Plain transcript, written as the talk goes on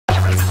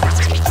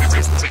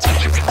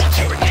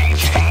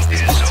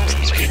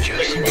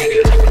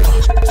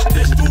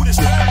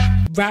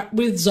Rap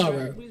with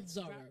Zorro,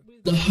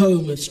 the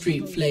home of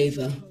street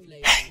flavor.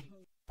 Hey,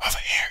 over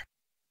here.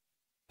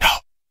 No,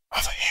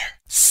 over here.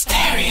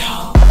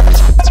 Stereo.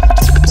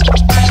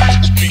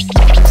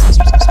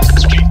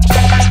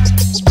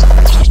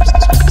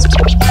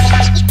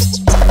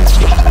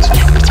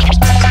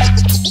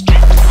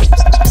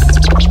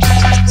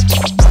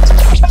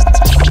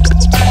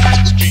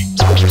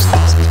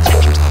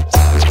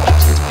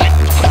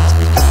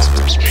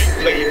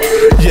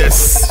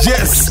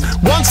 Yes,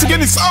 once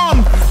again it's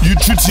on. You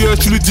treat your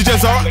truly DJ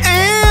Zorro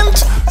and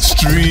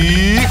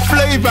Street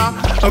Flavor.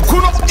 And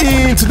coming up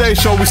in today's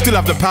show, we still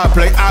have the power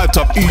play out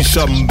of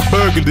Isham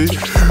Burgundy.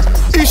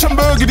 Isham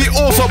Burgundy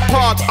also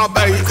part of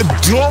a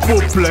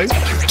double play.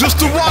 Just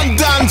the one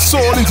dance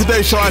soul in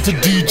today's show out of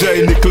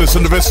DJ Nicholas,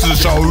 and the rest of the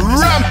show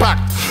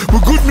rampacked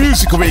with good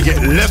music where you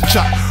get left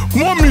chat.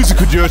 More music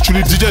with your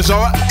truly DJ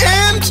Zorro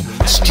and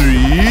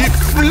Street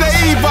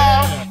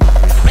Flavor.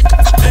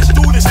 Let's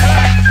do this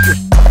now.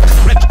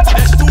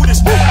 Let's do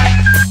this now.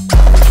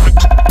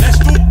 Let's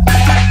do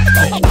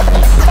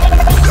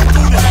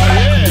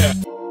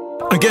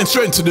Again,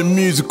 straight into the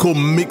musical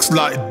mix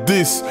like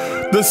this.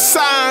 The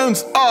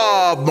sounds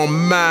of my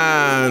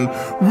man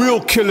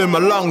Will Kill Him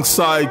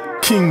alongside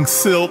King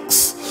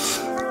Silk's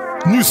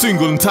new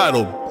single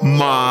entitled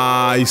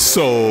My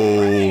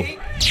Soul.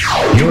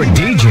 Your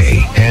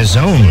DJ has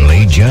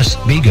only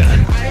just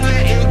begun.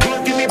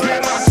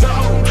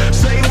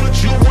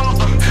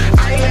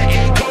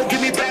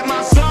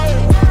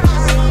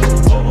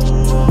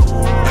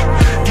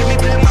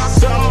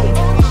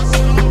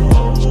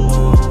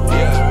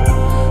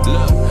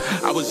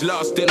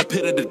 Lost in the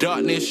pit of the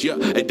darkness, yeah.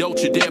 And don't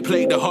you dare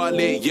play the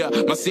harlot, yeah.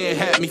 My sin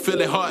had me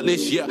feeling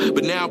heartless, yeah.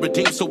 But now I'm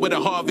redeemed, so with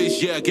a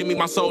harvest, yeah. Give me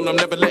my soul, I'm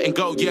never letting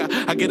go, yeah.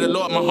 I get a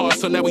Lord my heart,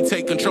 so now we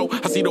take control.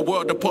 I see the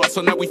world apart,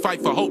 so now we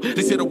fight for hope.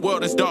 They say the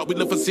world is dark, we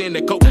live for sin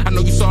and cope. I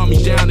know you saw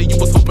me down and you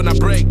was hoping I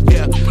break,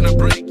 yeah. Hoping I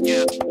break,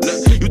 yeah.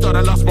 Look, you thought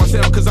I lost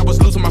myself cause I was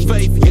losing my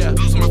faith, yeah.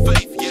 Losing my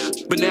faith, yeah.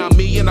 But now I'm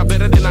me and I'm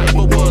better than I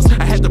ever was.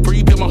 I had to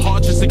breathe in my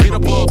heart just to get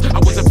above. I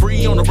wasn't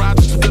free on the ride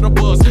just to feel the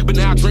buzz. But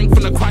now I drink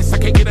from the Christ, I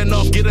can't get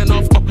enough.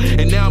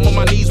 And now I'm on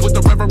my knees with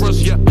the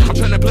reverence, yeah. I'm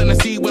trying to plant a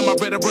seed with my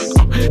rhetoric.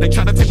 They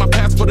try to take my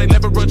past for they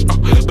leverage,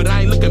 but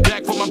I ain't looking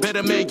back for my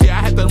betterment, yeah.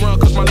 I had to run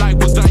cause my life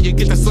was done. You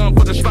get the sun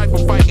for the strife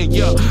I'm fighting,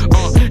 yeah.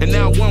 And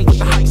now I'm one with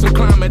the heights of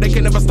climbing. They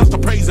can never stop the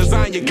praises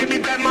on you. Give me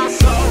back my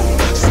soul.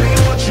 Say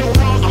what you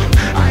want.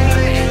 I ain't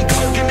letting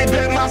go. Give me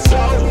back my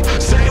soul.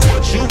 Say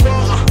what you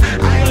want.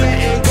 I ain't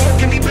letting go.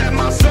 Give me back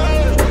my soul.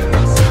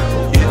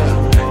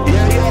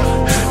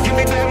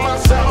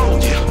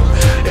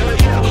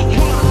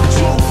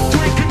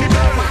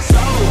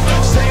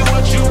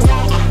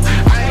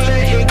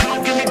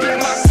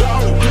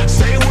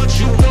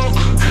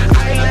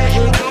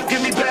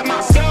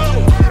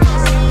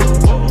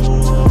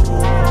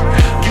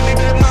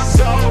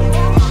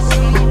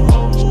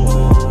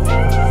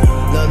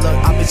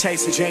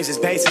 Chasing dreams is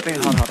basically,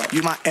 hold on.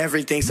 You my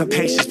everything, some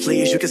patience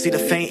please. You can see the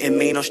faint in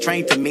me, no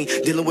strength in me.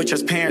 Dealing with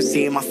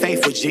transparency and my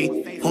faithful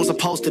G. Who I'm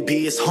supposed to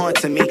be is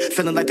haunting me.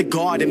 Feeling like the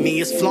God in me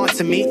is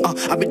flaunting me.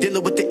 I've been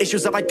dealing with the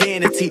issues of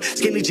identity.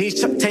 Skinny jeans,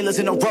 Chuck Taylors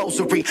in a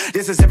rosary.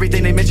 This is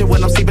everything they mention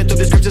when I'm sleeping through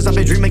the scriptures. I've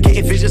been dreaming,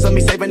 getting visions of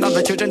me saving all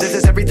the children. This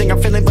is everything I'm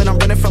feeling, but I'm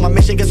running from my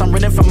mission. Guess I'm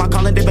running from my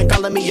calling. They've been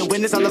calling me a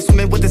witness. I love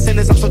swimming with the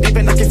sinners. I'm so deep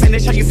and I can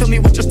finish. How you feel me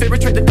with your spirit?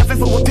 Trade the nothing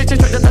for a picture.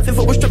 Trade the nothing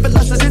for a strip of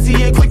lust. Since he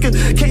ain't quicker.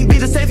 Can't be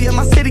the savior of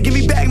my city. Give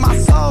me back my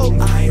soul.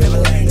 I ain't never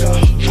letting go.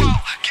 Whoa,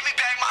 give me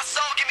back my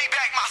soul. Give me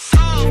back my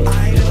soul.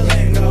 I ain't never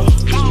letting go.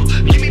 Whoa,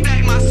 give me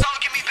back my soul.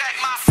 Give me back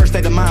my first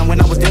state of mind when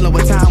I was dealing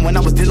with time. When I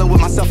was dealing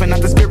with myself and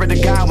not the spirit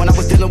of God. When I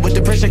was dealing with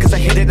depression cause I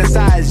hid it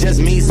inside. It's just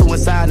me,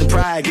 suicide and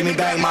pride. Give me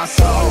back my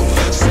soul.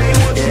 Say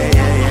what you want.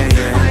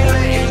 I ain't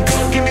letting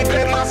go. Give me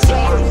back my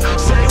soul.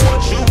 Say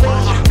what you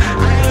want. I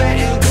ain't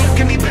letting go.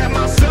 Give me back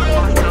my soul.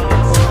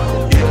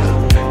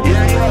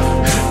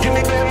 Give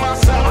me back my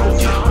soul.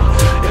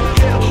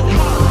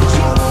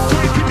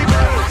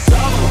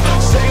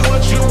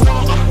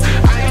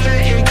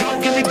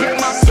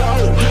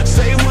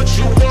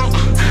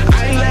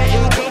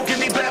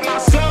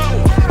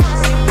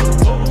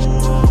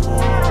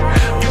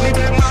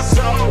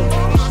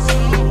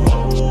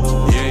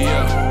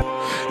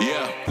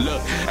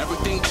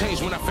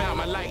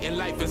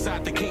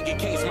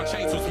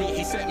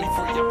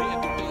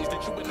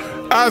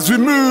 As we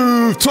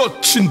move,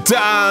 touching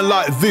down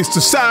like this,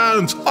 the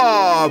sounds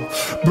of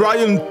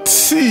Brian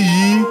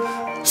T.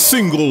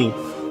 single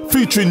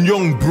featuring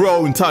Young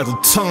Bro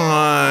entitled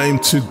Time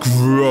to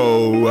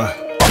Grow.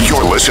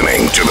 You're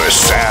listening to the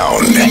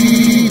sound.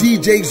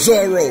 DJ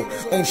Zorro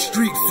on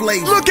Street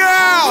Flavor. Look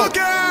out! Look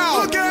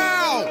out! Look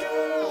out!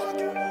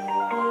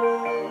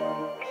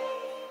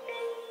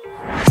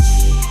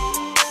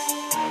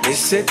 They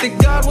said that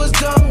God was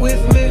done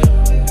with me,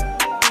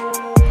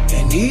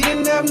 and He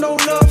didn't have no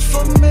love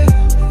for me.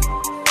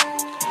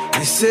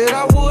 They said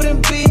I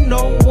wouldn't be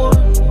no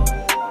one,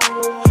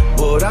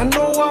 but I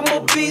know I'ma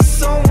be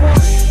someone.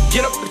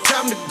 Get up, it's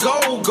time to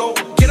go, go.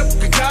 Get up,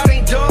 'cause God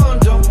ain't done,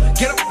 done.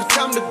 Get up, it's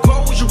time to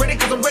grow. You ready?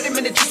 'Cause I'm ready,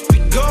 man, it just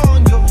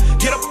begun, yo.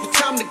 Get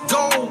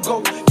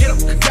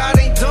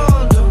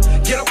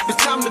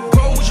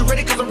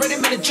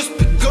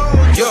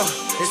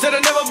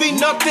I'd never be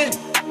nothing.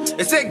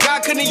 They said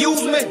God couldn't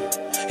use me.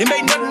 He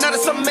made nothing out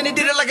of something and he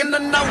did it like a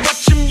nothing. I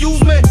watch him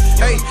use me.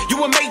 Hey, you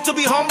were made to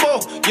be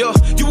humble. Yeah,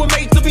 you were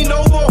made to be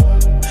noble.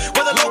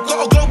 Whether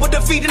local or global,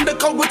 defeating the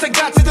code, we'll take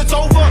God till it's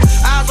over.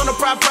 Eyes on the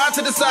pride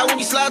to the side. When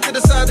we slide to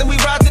the side, then we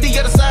ride to the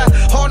other side.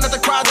 Hard not to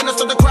cry, then I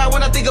start to cry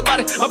when I think about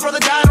it. My brother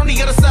died on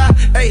the other side.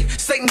 Hey,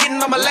 Satan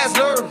getting on my last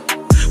nerve.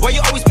 Why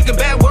you always speaking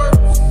bad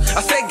words? I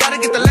said gotta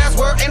get the last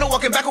word. Ain't no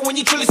walking back when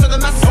you truly serve the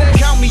master. Don't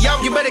count me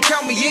out, you better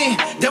count me in.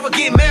 Devil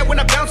get mad when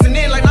I'm bouncing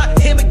in. Like not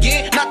him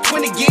again, not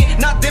 20 again,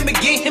 not them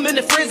again, him and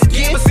the friends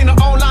again. But seen an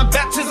online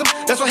baptism.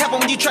 That's what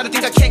happened when you try to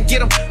think I can't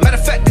get him. Matter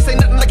of fact, this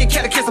ain't nothing like a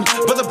catechism.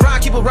 Brother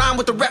Brian, keep a rhyme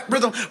with the rap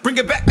rhythm. Bring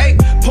it back, ayy.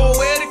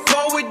 Poetic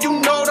poet, you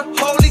know the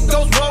Holy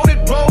Ghost wrote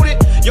it.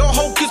 Your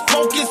hocus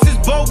pocus is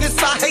bogus.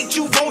 I hate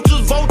you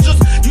vultures.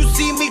 You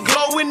see me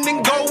glowing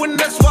and going,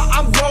 that's why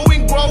I'm growing.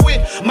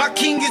 My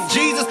king is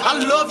Jesus, I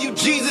love you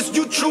Jesus,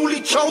 you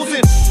truly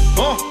chosen.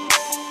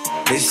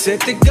 They said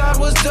that God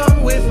was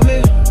done with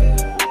me,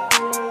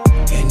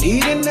 and he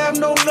didn't have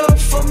no love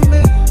for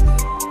me.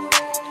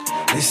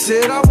 They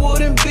said I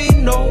wouldn't be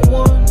no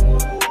one,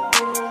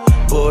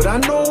 but I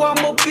know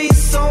I'ma be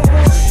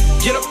someone.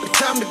 Get up, it's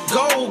time to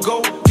go.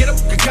 Get up,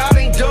 cause God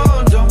ain't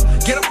done.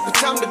 Get up, it's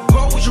time to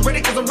grow. Is you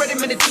ready? Cause I'm ready,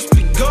 man, it just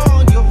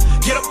begun, yo.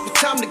 Get up, it's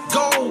time to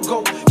go.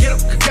 Get up,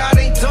 cause God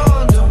ain't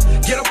done.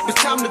 Get up,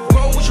 it's time to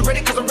grow. Is you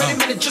ready? Cause I'm ready,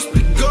 man, it just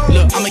begun.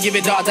 Look, I'ma give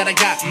it all that I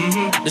got.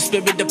 The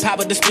spirit, the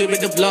power, the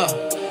spirit of love.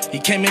 He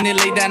came in and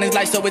laid down his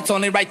life, so it's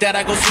only right that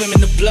I go swim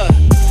in the blood.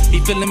 He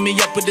filling me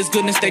up with his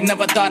goodness, they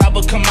never thought I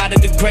would come out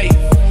of the grave.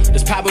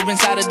 There's power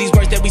inside of these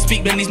words that we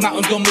speak, man, these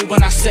mountains gon' move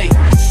when I say.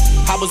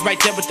 I was right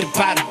there with the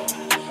bottom.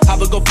 I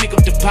would go pick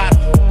up the bottle.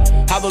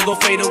 I would go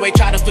fade away,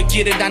 try to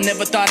forget it, I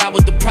never thought I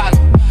was the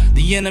problem.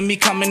 The enemy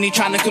coming, he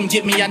trying to come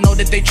get me, I know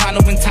that they trying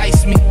to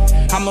entice me.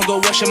 I'ma go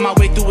rushing my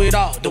way through it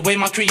all, the way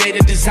my creator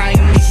designed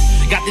me.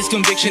 Got this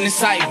conviction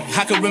inside me,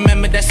 I can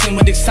remember that sin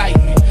would excite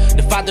me.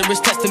 The Father is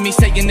testing me,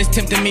 Satan is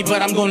tempting me,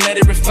 but I'm gonna let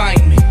it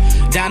refine me.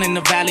 Down in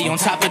the valley, on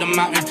top of the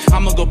mountain,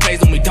 I'ma go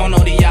praise him, we don't know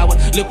the hour.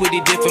 Look what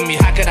he did for me,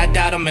 how could I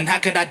doubt him, and how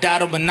could I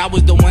doubt him? When I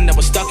was the one that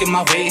was stuck in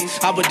my ways,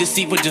 I would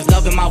deceive with just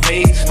loving my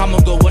ways. I'ma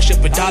go worship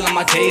with all of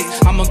my days,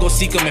 I'ma go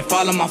seek him and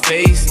fall on my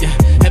face. Yeah.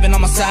 Heaven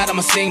on my side,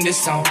 I'ma sing this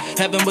song.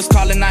 Heaven was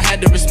calling, I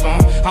had to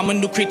respond. I'm a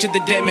new creature,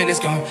 the dead man is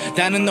gone.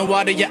 Down in the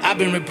water, yeah, I've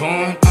been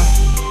reborn.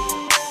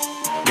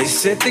 They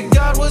said that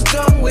God was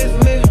done with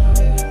me,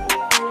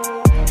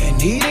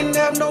 and he didn't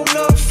have no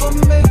love for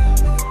me.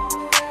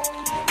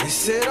 They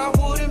said I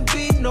wouldn't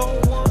be no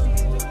one,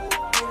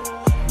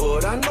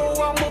 but I know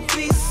I'ma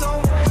be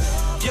someone.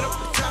 Get up,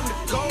 it's time to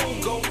go.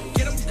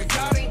 Get up, the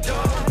God ain't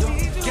done.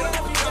 Get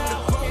up, it's time to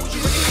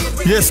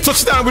go. Yes,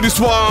 touchdown with this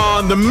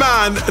one. The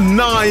man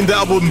 9, the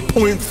album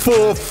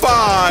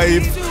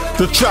 .45.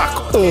 The track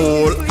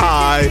All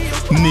I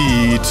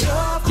Need.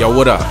 Yo,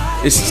 what up?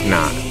 This is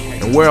 9.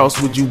 And where else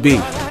would you be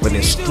but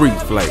in Street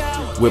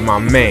Flava with my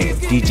man,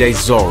 DJ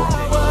Zorro?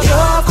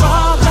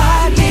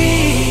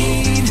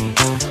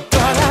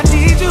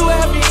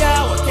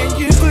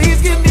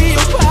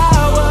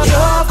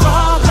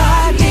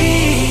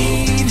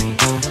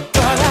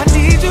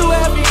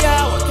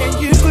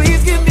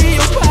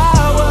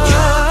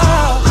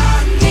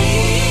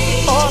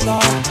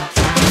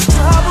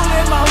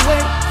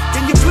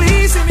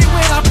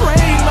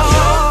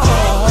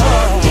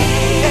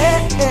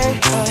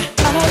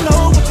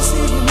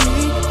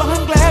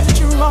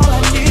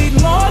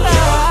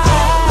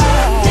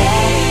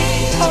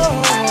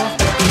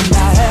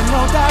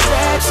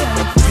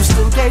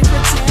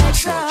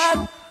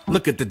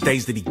 Look at the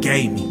days that he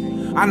gave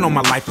me. I know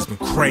my life has been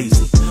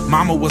crazy.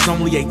 Mama was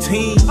only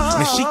 18,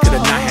 and she could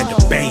have not had the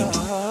baby.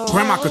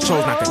 Grandma could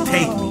chose not to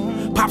take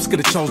me. Pops could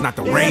have chose not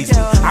to raise me.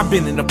 I've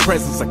been in the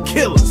presence of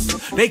killers.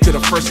 They could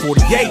have first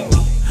 48 me.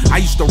 I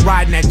used to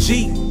ride in that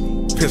Jeep,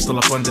 pistol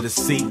up under the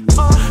seat.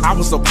 I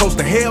was so close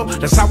to hell,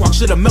 the sidewalk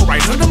should have melted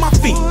right under my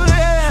feet.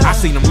 I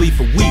seen him leave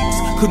for weeks,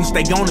 couldn't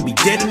stay gone and be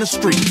dead in the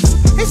streets.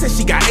 They said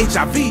she got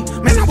HIV,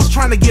 man, I was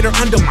trying to get her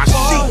under my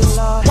sheets.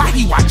 Why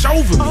he watch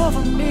over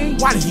me?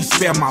 Why did he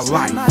spare my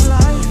life?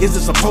 Is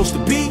it supposed to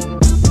be,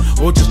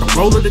 or just a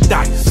roll of the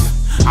dice?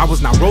 I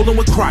was not rolling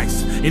with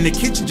Christ, in the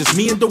kitchen just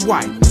me and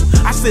Dwight.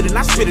 I sit and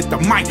I spit at the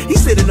mic, he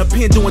sit in the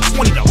pen doing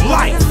 20 to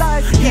life.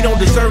 He don't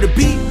deserve to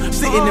be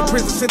sitting in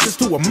prison sentenced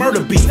to a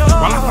murder beat,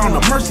 while I found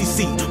a mercy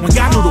seat. When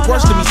God knew the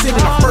worst of me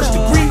sitting a first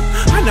degree,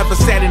 I never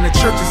sat in the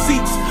church's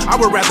seats, I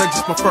would rather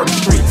just prefer the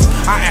streets.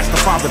 I asked the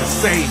Father to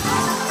save me,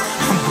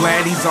 I'm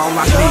glad he's all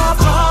I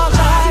need. All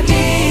I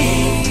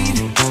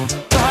need,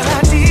 but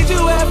I need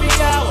you every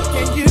hour.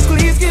 Can you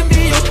please give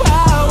me your power?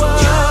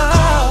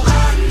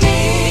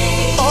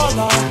 Oh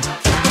Lord,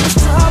 there's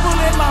trouble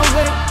in my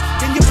way.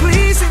 Can you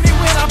please see me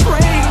when I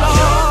pray,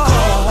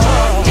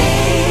 Lord?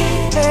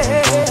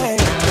 Hey,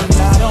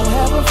 when I don't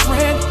have a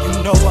friend, you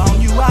know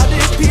on you I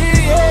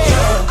depend.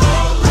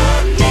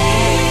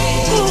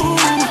 Ooh,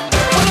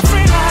 what a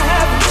friend I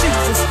have in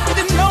Jesus.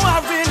 You know I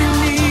really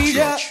need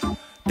ya.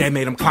 They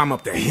made him climb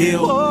up the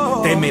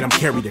hill, they made him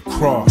carry the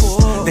cross.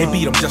 They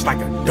beat him just like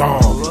a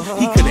dog,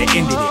 he could've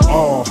ended it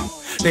all.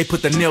 They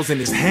put the nails in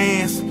his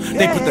hands,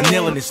 they put the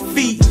nail in his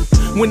feet.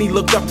 When he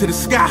looked up to the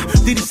sky,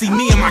 did he see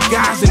me and my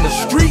guys in the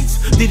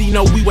streets? Did he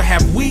know we would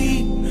have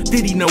weed?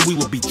 Did he know we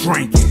would be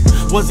drinking?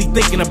 Was he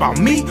thinking about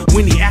me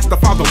when he asked the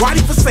Father why'd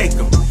he forsake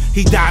him?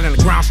 He died and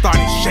the ground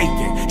started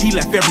shaking. He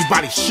left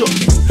everybody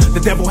shooken. The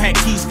devil had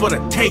keys for the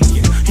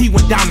taking. He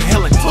went down to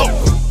hell and took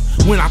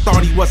them. When I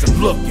thought he wasn't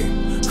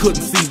looking,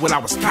 couldn't see what I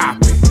was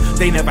copping.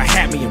 They never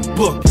had me in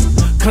booking.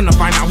 Couldn't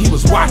find out he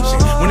was watching.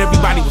 When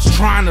everybody was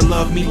trying to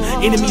love me,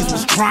 enemies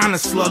was trying to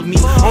slug me.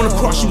 On the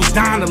cross you was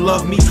dying to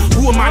love me.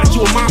 Who am I that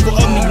you are mindful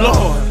of me,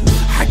 Lord?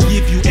 I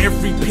give you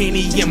every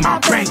penny in my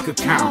bank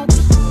account.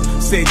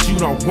 Said you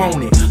don't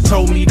want it,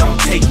 told me don't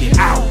take it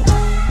out.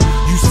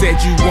 You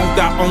said you want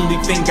the only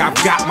thing I've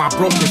got, my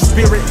broken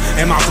spirit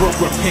and my broke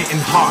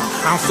repentant heart.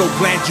 I'm so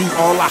glad you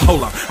all I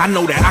hold up. I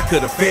know that I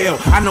could have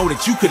failed, I know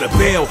that you could have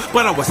bailed,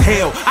 but I was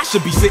hell. I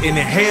should be sitting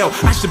in hell,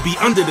 I should be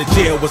under the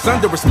jail. Was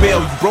under a spell,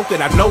 you broke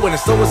it, I know it, and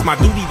so it's my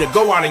duty to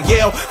go out and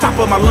yell. Top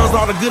of my lungs,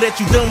 all the good that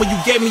you done when you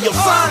gave me your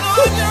son.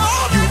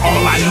 You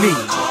all I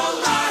need.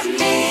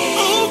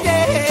 Oh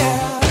yeah,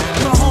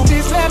 my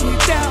homies let me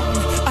down.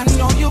 I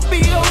know you'll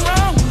be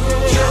around.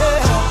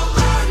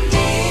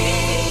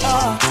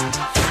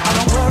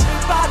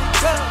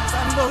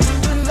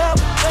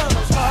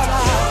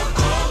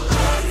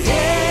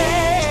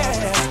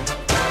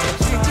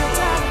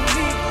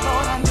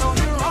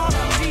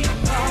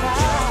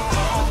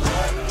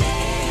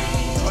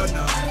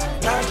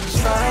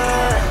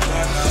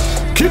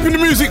 Keeping the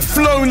music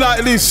flowing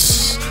like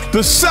this,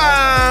 the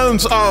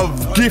sounds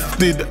of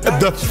Gifted,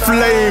 the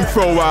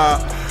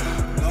Flamethrower,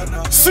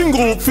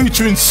 single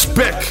featuring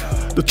Spec,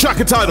 the track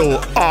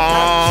entitled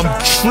I'm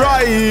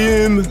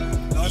Trying.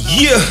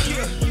 Yeah,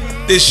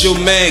 this your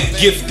man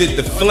Gifted,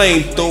 the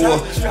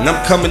Flamethrower, and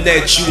I'm coming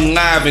at you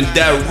live and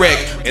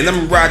direct, and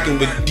I'm rocking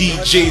with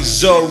DJ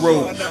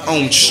Zorro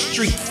on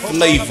Street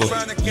Flavor.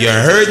 You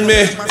heard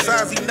me?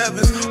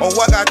 Oh,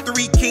 I got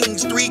 3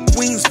 kings, 3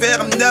 queens,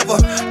 fed them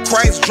never.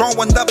 Christ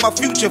drawing up my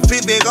future,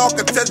 vivid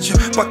architecture.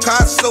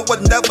 Picasso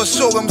would never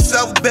show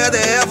himself better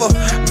ever.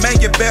 Man,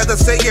 you better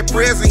say your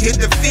prayers and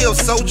hit the field,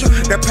 soldier.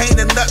 That pain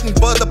ain't nothing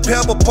but a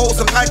pebble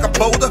posing like a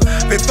boulder.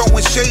 They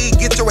throwing shade,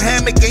 get your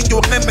hammock and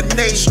your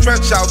lemonade.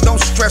 Stretch out,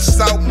 don't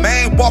stress out,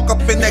 man. Walk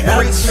up in that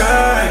grace.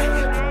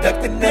 Duck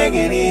the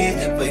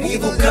negative, but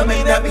evil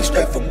coming at me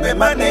straight from where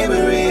my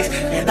neighbor is.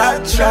 And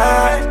I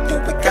tried, do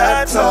what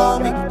God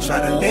told me,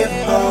 trying to live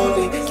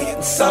holy,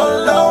 getting so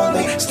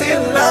lonely,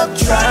 still I'm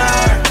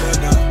trying. Oh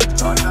no,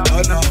 oh no,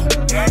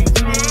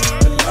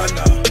 oh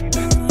no,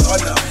 oh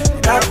no,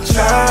 and I'm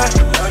trying.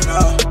 Oh no,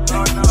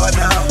 oh no,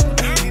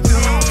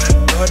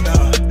 oh no,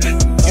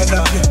 you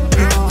know.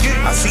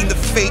 I seen the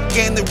fake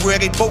and the real,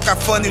 they both got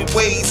funny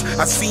ways.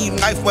 I seen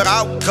life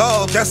without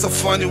God, that's a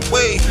funny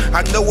way.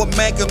 I know a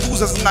man can lose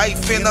his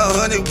life in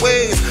 100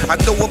 ways. I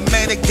know a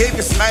man that gave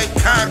his life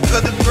conquer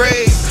the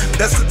grave.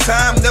 That's the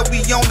time that we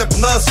on the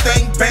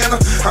bloodstained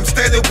banner. I'm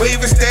steady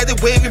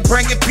waving,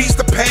 bringing peace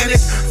to panic.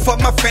 For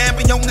my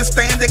family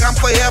understanding, I'm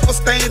forever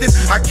standing.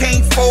 I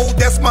can't fold,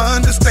 that's my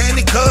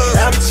understanding, cause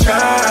I'm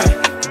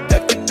trying.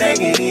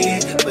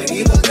 Negative, but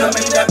evil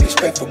coming at me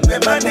straight from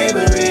where my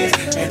neighbor is.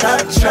 And I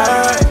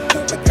tried,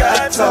 but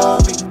God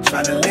told me,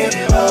 trying to live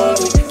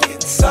holy,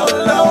 getting so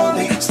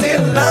lonely, still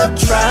I'm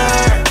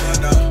trying. Oh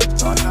no,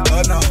 oh no,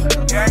 oh no,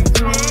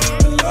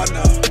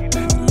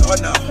 oh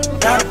no,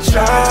 I'm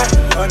trying.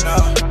 Oh no,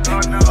 oh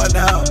no,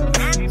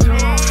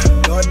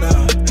 oh no,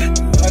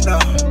 oh no.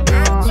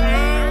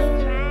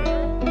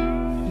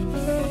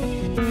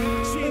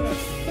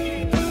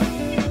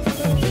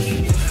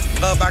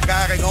 Love, I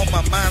got it on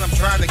my mind, I'm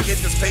trying to get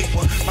this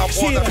paper. My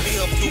water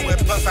bill through it,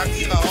 plus I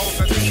need a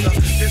alternator.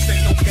 This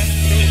ain't no game,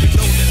 baby,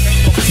 no, this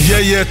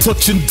ain't no. Yeah,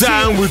 touching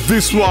down with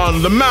this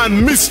one. The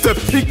man, Mr.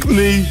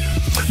 Pickney.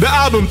 The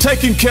album,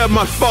 Taking Care of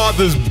My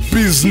Father's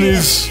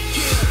Business.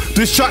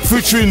 This track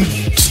featuring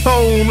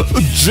Tone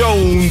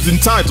Jones,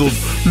 entitled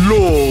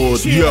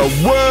Lord, You're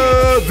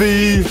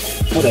Worthy.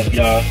 What up,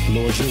 y'all?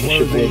 Lord, it's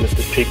your boy,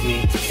 Mr.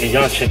 Pickney, and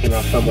y'all checking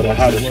out some of the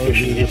hottest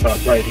Christian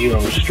hip-hop right here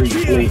on Street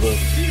Flavor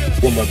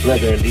with my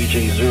brother and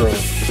DJ Zorro.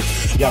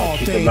 Y'all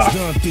keep it locked.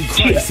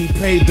 Christ, he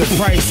paid the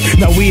price.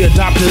 Now we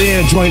adopted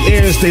and joint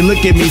heirs. They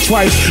look at me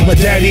twice. My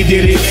daddy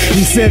did it.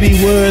 He said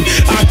he would.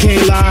 I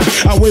can't lie.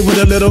 I wavered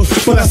a little,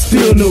 but I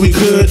still knew he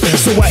could.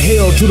 So I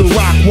held to the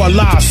rock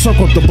while I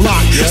circled the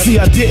block. See,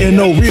 I didn't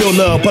know real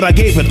love, but I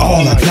gave it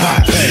all I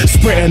got.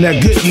 Spreading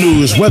that good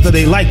news, whether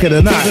they like it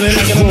or not.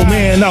 Oh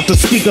man, out the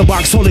speaker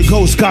box, Holy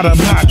Ghost got a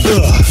knock.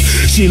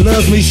 She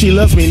loves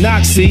me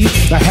not. See,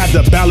 I had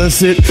to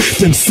balance it,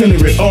 then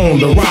center it on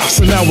the rocks.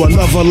 And now I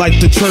love her like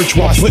the church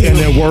while by putting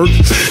in work.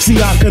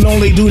 See, I can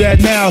only do that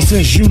now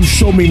since you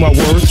show me my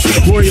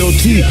worth.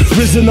 Royalty,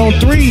 risen on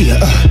 3.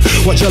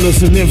 What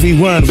jealous and envy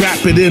run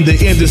rapid in the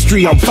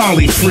industry, I'm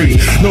finally free.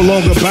 No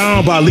longer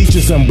bound by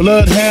leeches and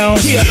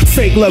bloodhounds.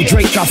 Fake love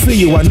Drake, I feel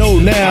you, I know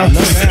now.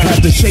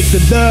 Have to shake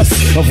the dust,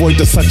 avoid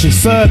the such and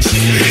such.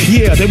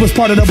 Yeah, they was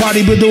part of the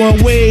body, but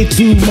doing way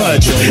too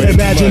much.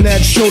 Imagine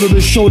that shoulder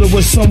to shoulder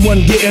with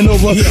someone getting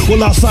over.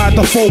 Well, outside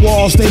the 4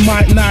 walls, they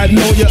might not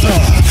know you.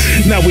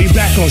 Now we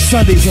back on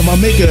Sundays and my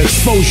maker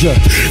exposure.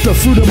 The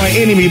fruit of my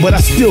enemy, but I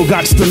still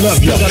got to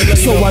love you.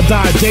 So I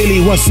die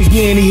daily, once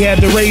again he had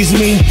to raise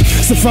me.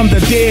 So from the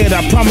dead,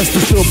 I promise to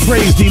still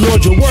praise thee.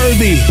 Lord, you're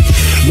worthy.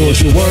 Lord,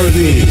 you're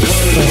worthy.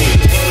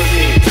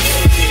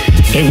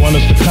 They want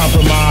us to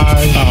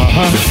compromise.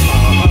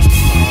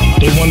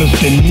 They want us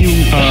to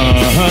mute.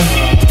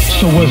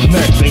 So what's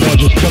next? They want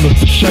to just tell us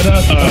to shut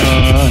up?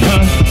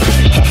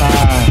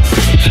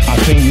 I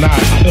think not.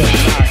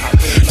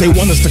 They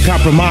want us to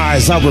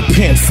compromise. I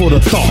repent for the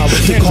thought.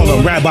 They call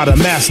him Rabbi the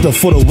Master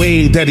for the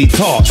way that he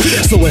taught.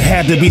 So it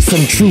had to be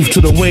some truth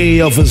to the way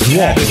of his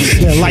walk.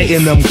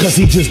 Enlighten them, cause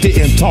he just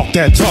didn't talk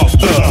that talk.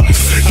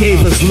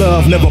 Gave us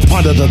love, never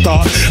pondered the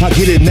thought. I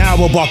get it now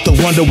about the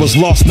one that was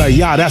lost. Now,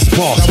 yeah, that's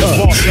boss.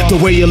 The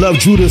way you love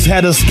Judas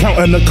had us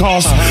counting the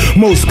cost.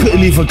 Most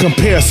couldn't even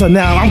compare, so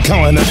now I'm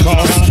counting the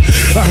cost.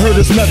 I heard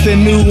there's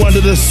nothing new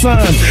under the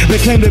sun. They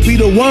claim to be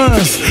the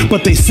ones,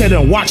 but they said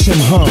and watch him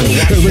hung.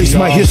 Erase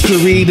my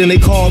history, then they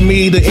called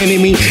me the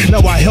enemy.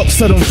 Now I help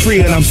set them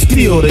free, and I'm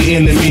still the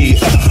enemy.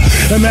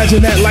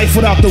 Imagine that life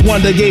without the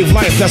one that gave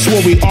life. That's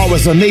what we are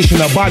as a nation,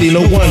 a body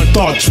no one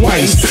thought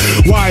twice.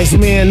 Wise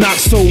men not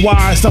so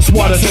wise, that's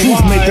why the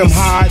truth make them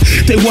hide.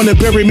 They want to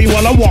bury me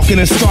while I'm walking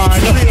in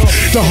stride.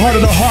 The heart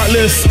of the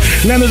heartless,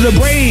 land of the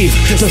brave.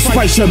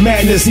 Despite your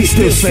madness, he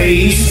still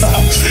saves.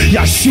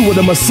 Yahshua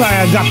the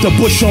Messiah got the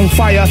bush on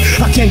fire.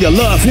 How can you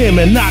love him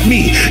and not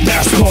me?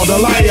 That's called a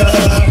liar.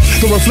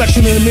 The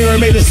reflection in the mirror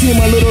made it seem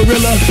a little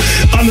realer.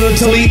 Under the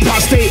talib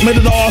prostate made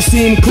it all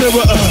seem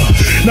clearer.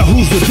 Now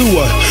who's the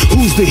doer?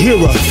 Who's the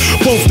hero?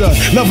 Both the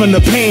love and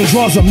the pain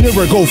draws a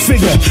mirror. Go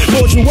figure.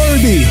 Lord, you're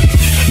worthy.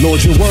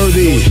 Lord, you're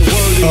worthy.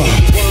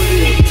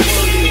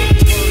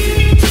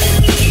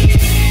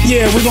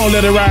 Yeah, we're gonna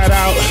let it ride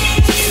out.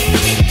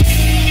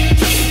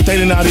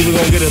 They're not even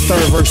gonna get a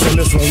third verse on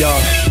this one,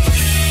 y'all.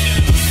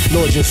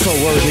 Lord, you're so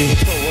worthy.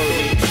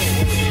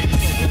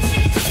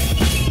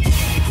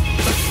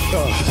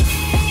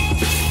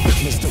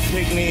 Mr.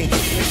 Pickney.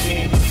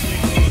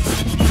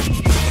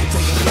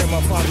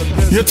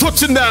 You're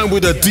touching down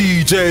with a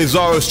DJ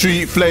Zorro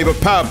Street Flavor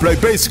Power Play.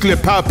 Basically, a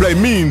power play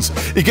means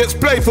it gets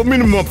played for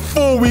minimum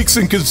 4 weeks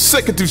in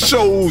consecutive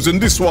shows,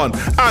 and this one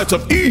out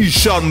of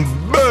Eshan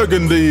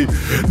Burgundy.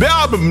 The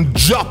album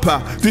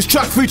Joppa. This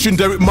track featuring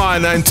Derek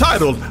Minor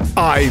entitled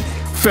I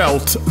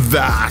Felt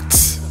That.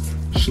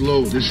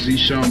 Hello, this is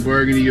Eshan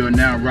Burgundy. You're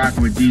now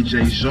rocking with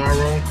DJ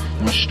Zorro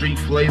on Street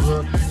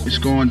Flavor. It's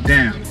going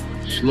down.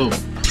 Slow.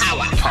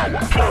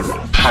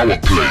 Power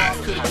play.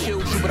 Could've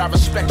killed you, but I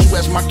respect you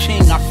as my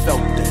king. I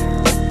felt that.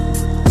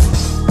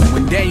 And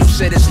when Daniel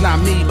said it's not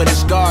me, but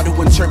it's God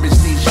who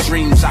interprets these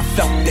dreams, I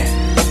felt that.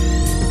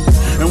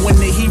 And when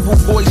the Hebrew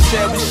boys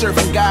said we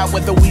serving God,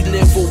 whether we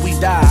live or we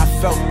die, I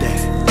felt that.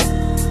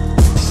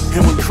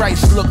 And when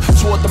Christ looked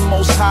toward the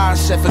Most High and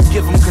said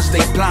forgive them cause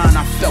they blind,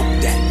 I felt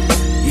that.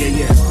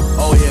 Yeah,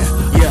 oh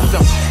yeah, I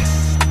felt that.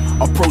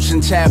 Approaching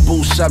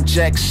taboo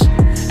subjects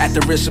at the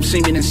risk of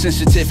seeming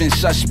insensitive and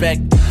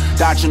suspect.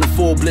 Dodging the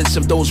full blitz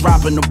of those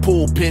robbing the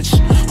pulpits.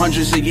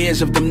 Hundreds of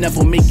years of them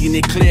never making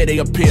it clear they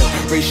appear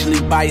racially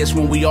biased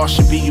when we all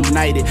should be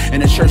united.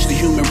 In the church the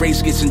human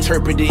race gets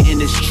interpreted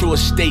in its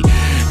truest state.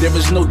 There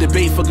is no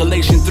debate for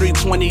Galatians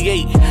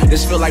 3:28.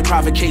 This feel like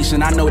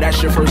provocation, I know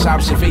that's your first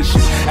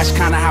observation. That's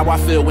kinda how I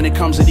feel when it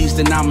comes to these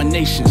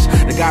denominations.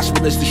 The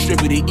gospel is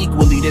distributed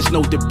equally, there's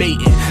no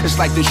debating. It's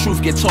like the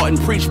truth gets taught and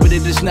preached, but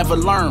it is never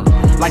learned.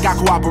 Like our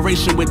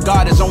cooperation with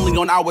God is only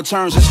on our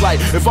terms. It's like,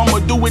 if I'ma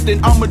do it, then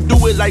I'ma do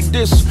it like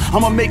this.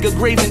 I'ma make a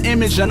graven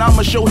image and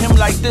I'ma show him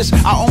like this.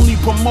 I only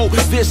promote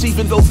this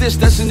even though this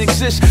doesn't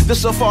exist. This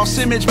is a false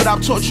image, but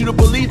I've taught you to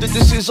believe that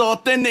this is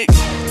authentic.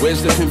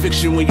 Where's the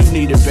conviction when you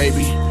need it,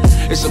 baby?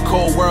 It's a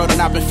cold world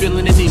and I've been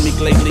feeling anemic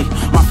lately.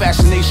 My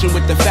fascination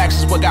with the facts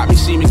is what got me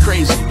seeming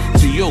crazy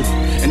to you.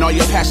 And all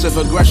your passive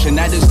aggression,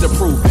 that is the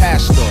proof,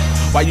 Pastor.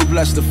 While you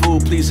bless the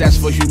food, please ask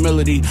for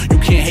humility. You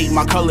can't hate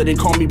my color, then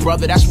call me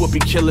brother, that's what be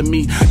killing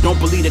me. Don't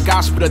believe the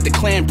gospel that the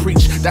Klan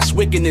preach, that's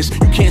wickedness.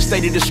 You can't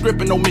study the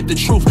script and omit the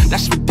truth,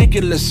 that's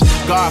ridiculous.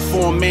 God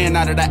formed man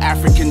out of the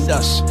African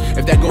dust.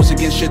 If that goes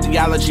against your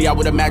theology, I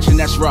would imagine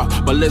that's rough.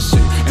 But listen,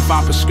 and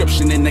find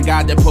prescription in the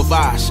God that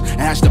provides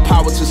and has the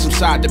power to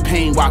subside the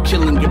pain while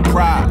killing your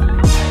pride.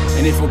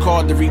 And if we're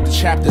called to read the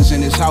chapters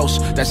in his house,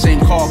 that same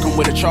call come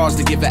with a charge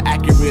to give an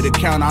accurate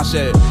account. I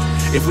said,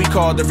 if we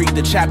called to read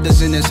the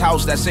chapters in his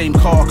house, that same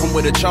call come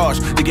with a charge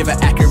to give an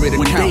accurate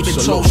account. When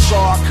David told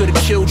Saul I could've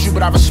killed you,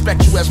 but I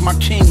respect you as my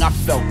king, I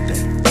felt that.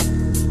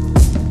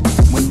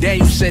 When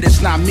Daniel said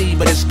it's not me,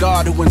 but it's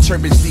God who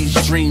interprets these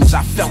dreams,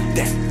 I felt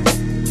that.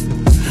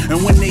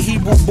 And when the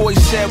Hebrew boys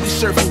said we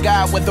serving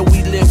God, whether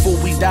we live or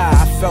we die,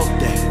 I felt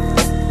that.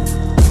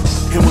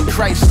 And when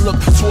Christ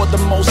looked toward the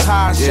Most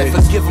High and said,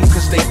 forgive them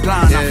cause they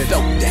blind, I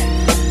felt that.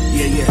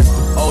 Yeah.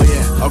 Oh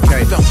yeah.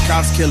 Okay.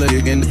 Cops kill it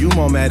again. You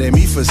more mad at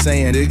me for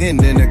saying it again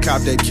than the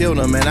cop that killed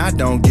him, and I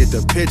don't get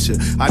the picture.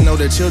 I know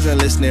the children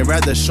listening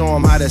rather show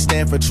them how to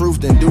stand for truth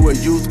than do a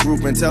youth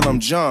group and tell them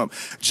jump.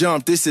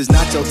 This is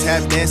not your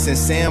tap dancing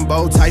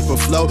Sambo type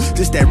of flow.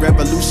 This that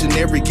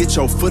revolutionary, get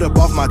your foot up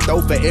off my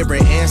throat for every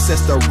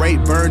ancestor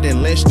raped, burned,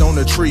 and lynched on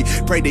the tree.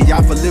 Pray to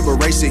y'all for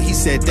liberation. He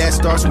said that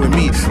starts with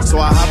me. So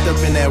I hopped up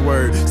in that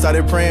word,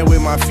 started praying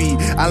with my feet.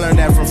 I learned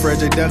that from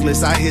Frederick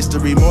Douglass. Our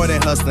history more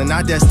than hustling,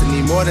 our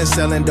destiny more than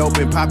selling dope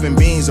and popping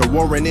beans or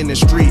warring in the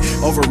street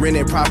over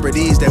rented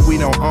properties that we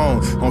don't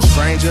own. On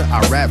Stranger,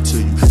 I rap to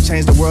you.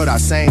 Change the world, I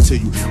sing to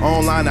you.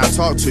 Online, I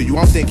talk to you.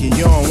 I'm thinking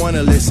you don't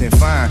wanna listen,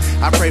 fine.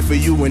 I pray for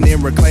you and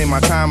then reclaim my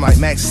time like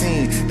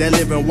Maxine. That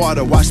living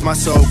water, wash my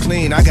soul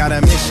clean. I got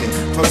a mission.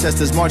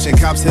 Protesters marching,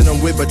 cops hit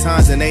them with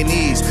batons in their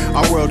knees.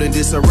 Our world in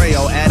disarray,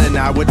 oh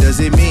Adonai, what does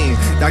it mean?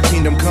 Thy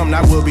kingdom come,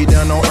 thy will be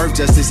done on earth,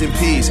 justice and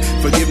peace.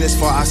 Forgiveness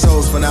for our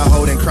souls for now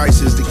holding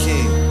Christ as the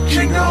King.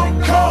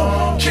 Kingdom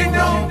come,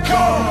 kingdom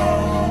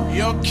come,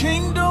 your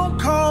kingdom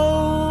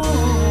come.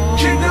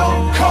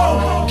 Kingdom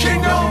come,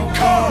 kingdom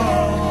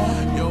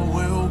come, your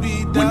will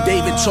be done. When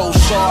David told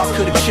Saul, I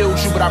could've killed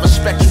you, but I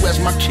respect you as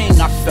my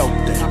king, I felt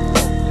that.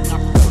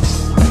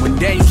 When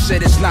Daniel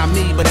said it's not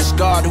me, but it's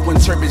God who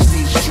interprets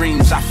these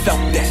dreams, I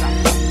felt that.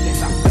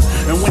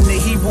 And when the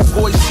Hebrew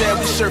boys said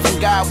we serving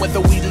God,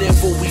 whether we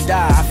live or we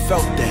die, I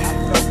felt that.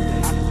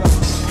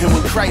 And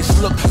when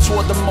Christ looked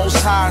toward the Most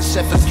High and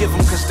said, forgive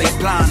them cause they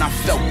blind, I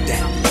felt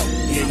that.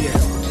 Yeah.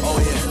 Oh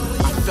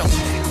yeah, I felt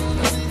that.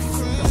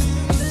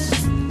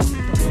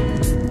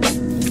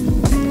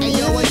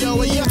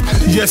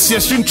 Yes,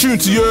 in tune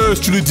to yours,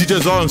 to the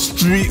DJs on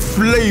Street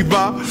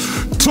Flava.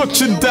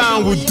 Touching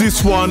down with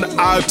this one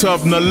out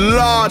of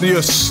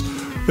Naladius,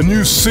 a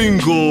new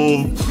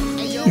single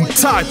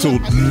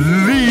entitled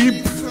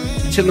Leap.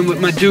 Chilling with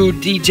my dude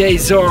DJ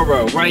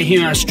Zorro right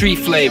here on Street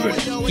Flava.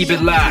 Keep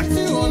it locked.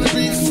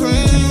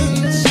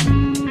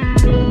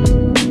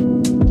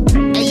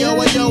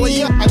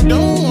 I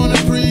don't wanna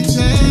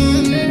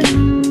pretend.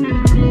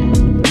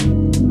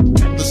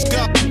 Let's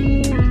go.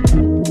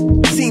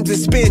 Seems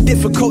it's been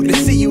difficult to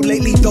see you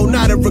lately, though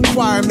not a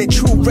requirement.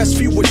 True rest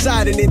few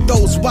residing in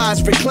those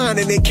wise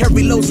reclining and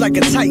carry loads like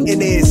a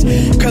titan is.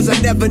 Cause I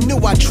never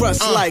knew I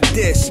trust like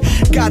this.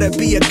 Gotta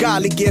be a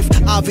godly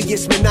gift,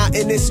 obvious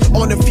monotonous.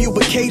 On a few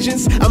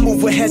occasions, I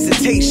move with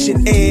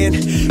hesitation. And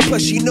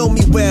plus you know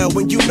me well,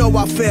 when you know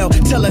I fail.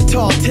 Tell a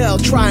tall tale,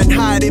 try and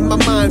hide in my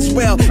mind's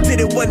well.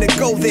 Didn't wanna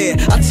go there,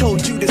 I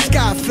told you the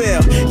sky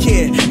fell.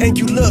 Yeah, and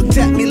you looked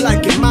at me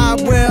like, am I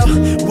well,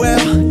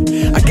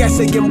 I guess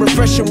I am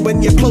refreshing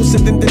when you're closer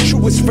than the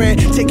truest friend.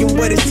 Taking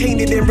what is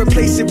tainted and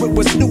replace it with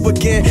what's new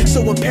again.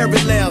 So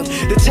unparalleled,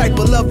 the type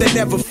of love that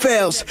never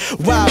fails.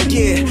 Wow,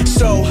 yeah,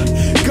 so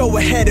go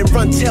ahead and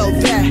run, tell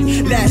that.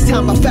 Last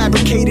time I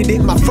fabricated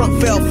it, my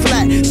front fell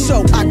flat.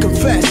 So I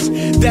confess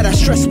that I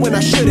stress when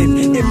I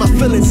shouldn't. In my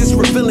feelings, it's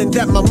revealing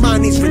that my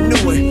mind needs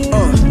renewing.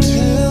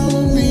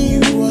 Tell me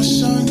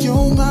what's on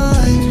your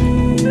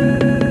mind.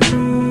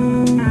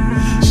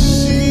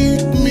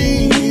 Seek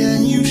me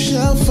and you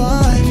shall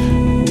find.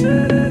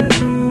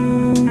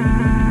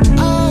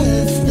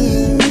 I've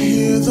been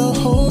here the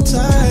whole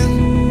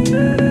time.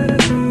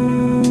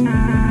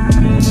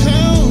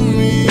 Tell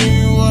me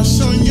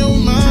what's on your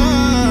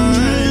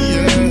mind,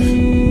 yeah.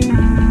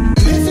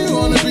 And if you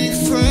wanna be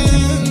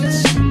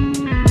friends,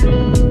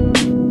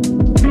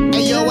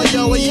 ayo,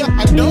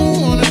 I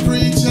don't wanna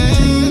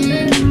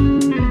pretend.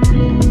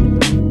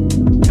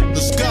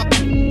 Let's go.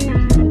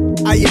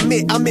 I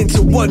admit I'm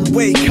into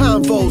one-way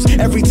convos.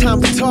 Every time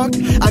we talk,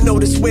 I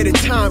notice where the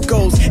time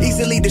goes.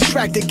 Easily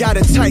distracted, got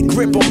a tight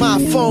grip on my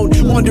phone.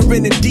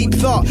 Wandering in deep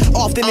thought,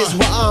 often is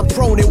where I'm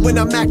prone. And when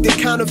I'm acting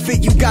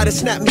counterfeit, you gotta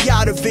snap me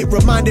out of it.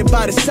 Reminded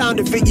by the sound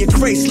of it, your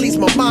grace leaves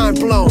my mind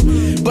blown.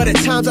 But at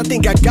times I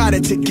think I got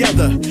it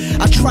together.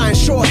 I try and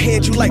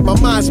shorthand you like my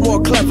mind's more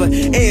clever.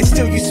 And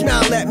still you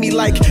smile at me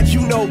like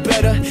you know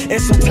better.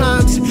 And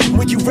sometimes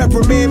when you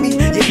reprimand me,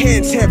 your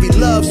hand's heavy.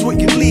 Love's what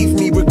you leave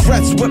me,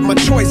 regrets what my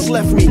choice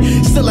left me.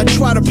 Still I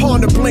try to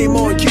pawn the blame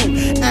on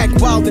you. Act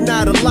wild and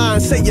out of line,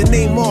 say your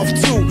name off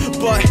too.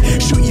 But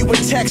shoot you a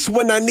text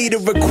when I need a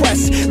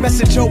request.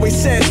 Message always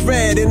says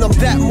read and I'm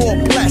that more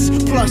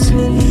blessed. Plus,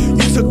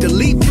 you took the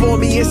leap for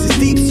me, it's a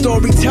deep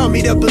story. Tell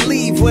me to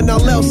believe when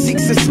all else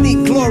seeks to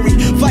sneak glory.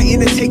 Fighting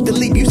to take the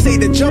leap, you say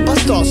to jump, I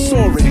start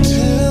soaring.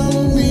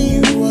 Tell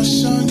me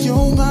what's on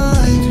your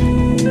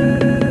mind.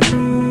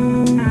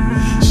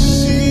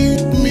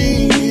 Seek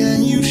me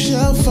and you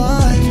shall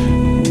find.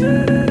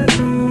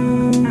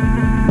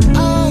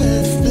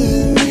 I've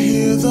been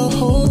here the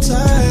whole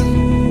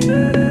time.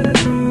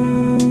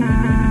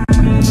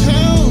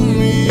 Tell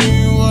me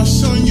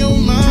what's on your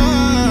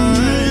mind,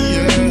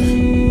 yeah.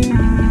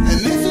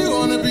 And if you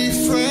wanna be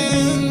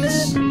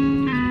friends,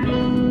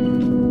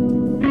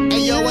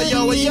 ayo,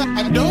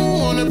 I don't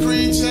wanna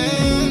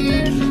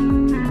pretend.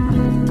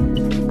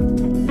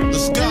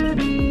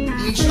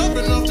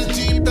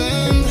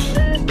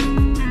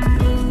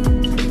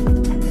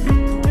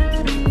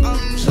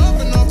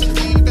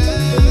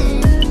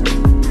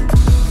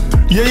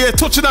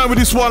 touching down with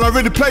this one. I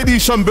already played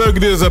Isham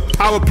Burgundy as a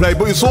power play,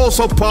 but it's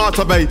also part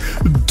of a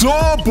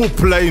double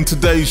play in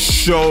today's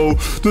show.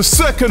 The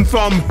second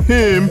from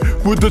him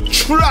with the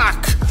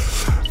track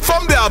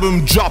from the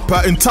album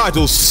Dropper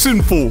entitled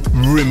Sinful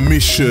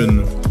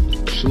Remission.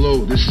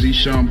 Salute, this is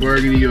Isham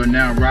Burgundy. You're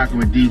now rocking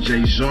with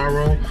DJ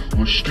Zorro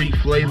on Street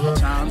Flavor.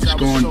 It's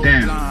going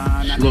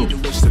down. Salute.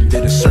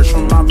 Did a search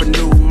for my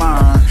renewed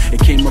mind. It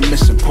came a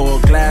missing, pour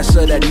a glass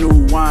of that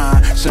new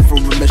wine. Sinful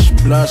remission,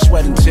 blood,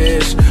 sweat, and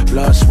tears.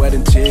 Blood, sweat,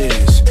 and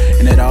tears.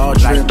 And it all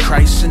drip. Like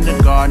Christ in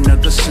the Garden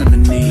of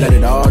Gethsemane. Let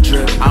it all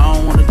drip. I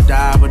don't wanna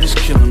die, but it's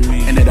killing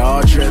me. And it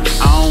all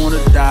drips. I don't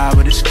wanna die,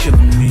 but it's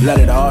killing me. Let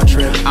it all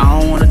drip. I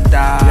don't wanna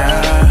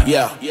die.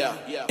 Yeah.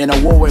 In a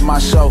war with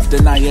myself,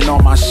 denying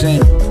all my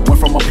sin. Went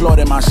from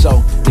applauding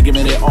myself to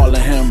giving it all to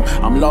him.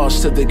 I'm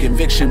lost till the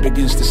conviction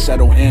begins to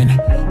settle in.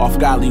 Off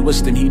godly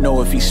wisdom, he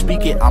know if he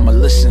speak it, I'ma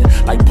listen.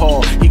 Like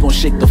Paul, he gon'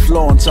 shake the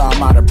floor until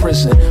I'm out of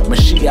prison.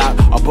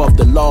 Mashiach, above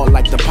the law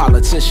like the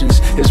politicians.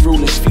 His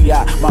rule is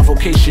fiat, my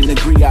vocation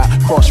agree I.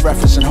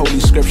 Cross-referencing holy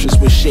scriptures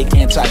with shake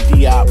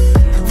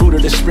anti-diop. Fruit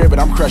of the spirit,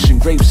 I'm crushing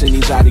grapes in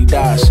these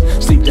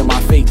Adidas. Steeped in my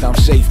faith, I'm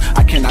safe,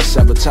 I cannot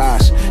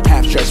sabotage.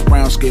 Half-dressed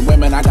brown-skinned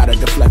women, I gotta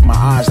deflect my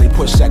eyes. They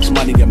put sex,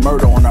 money, and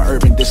murder on the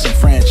urban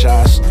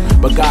disenfranchised.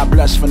 But God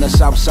bless from the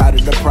south side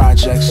of the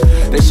projects.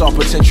 They saw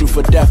potential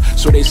for death,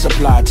 so they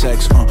supplied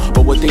text.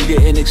 But what they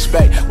didn't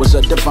expect was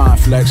a divine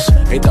flex.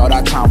 They thought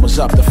our time was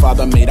up, the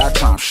Father made our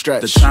time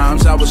stretch. The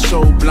times I was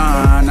so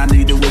blind, I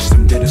needed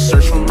wisdom. Did a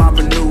search for my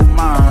renewed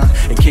mind.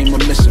 It came a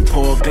missing,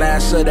 pour a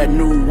glass of that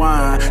new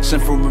wine.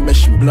 Sinful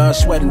remission, blood,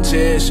 sweat, and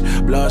tears.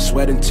 Blood,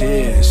 sweat, and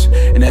tears.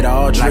 And it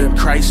all drip. Like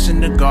Christ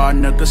in the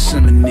Garden of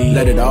Gethsemane.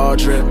 Let it all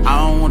drip.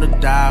 I don't wanna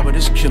die, but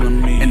it's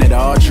killing me. And it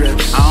all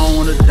drips. I don't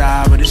wanna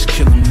die, but it's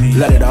killing me.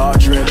 Let it all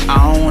drip.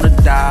 I don't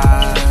wanna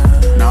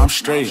die. Now I'm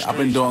straight, I've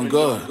been doing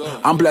good.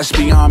 I'm blessed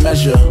beyond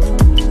measure.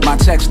 My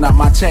text, not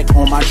my tech,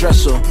 on my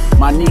dresser.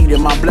 My need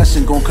and my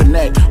blessing gon'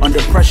 connect under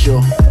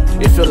pressure.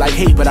 It feel like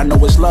hate, but I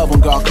know it's love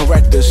when God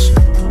correct us.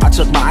 I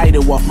took my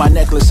idol off my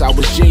necklace, I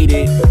was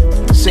jaded.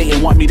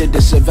 Satan want me to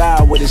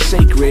disavow what is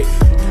sacred.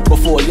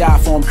 Before Yah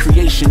formed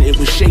creation, it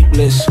was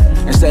shapeless.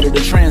 Instead of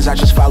the trends, I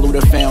just follow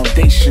the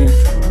foundation.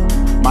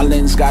 My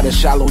lens got a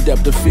shallow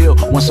depth of field.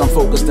 Once I'm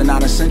focused, the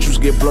non-essentials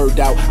get blurred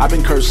out. I've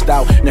been cursed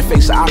out. In the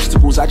face of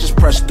obstacles, I just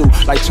press through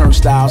like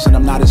turnstiles. And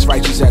I'm not as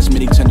righteous as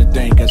many tend to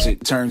think, as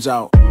it turns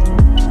out.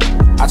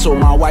 I told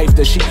my wife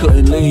that she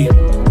couldn't leave.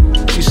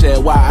 She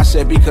said, why? I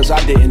said, because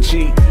I didn't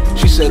cheat.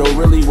 She said, oh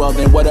really? Well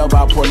then what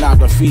about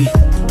pornography?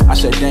 I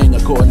said, dang,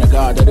 according to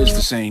God, that is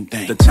the same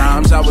thing. The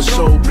times I was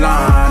so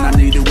blind, I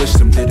needed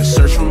wisdom. Did a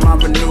search for my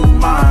renewed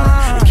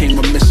mind. It came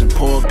a missing,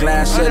 pour a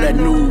glass of that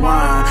new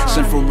wine.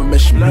 Sinful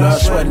remission, blood,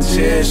 sweat, and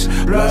tears.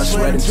 Blood,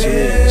 sweat, and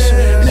tears.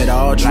 And it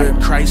all drip.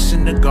 Like Christ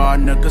in the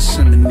Garden of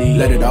Gethsemane.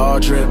 Let it all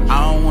drip.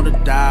 I don't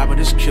wanna die, but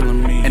it's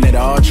killing me. And it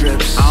all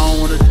drips. I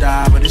don't wanna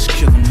die, but it's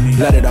killing me.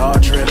 Let it all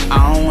drip.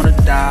 I don't wanna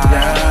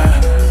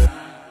die.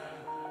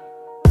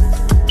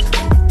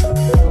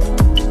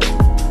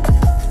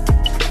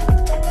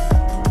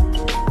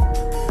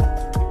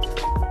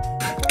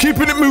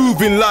 Keeping it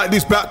moving like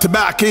this, back to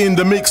back in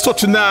the mix,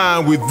 touching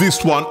down with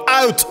this one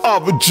out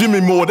of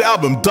Jimmy Moore, the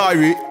album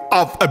Diary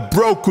of a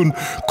Broken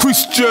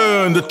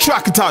Christian, the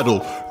track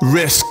entitled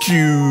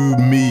Rescue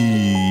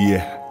Me.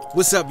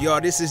 What's up,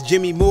 y'all? This is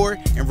Jimmy Moore,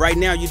 and right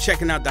now you're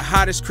checking out the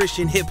hottest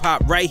Christian hip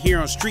hop right here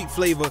on Street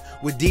Flavor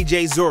with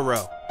DJ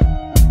Zorro.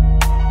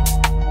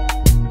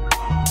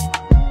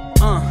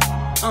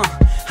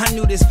 I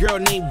knew this girl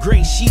named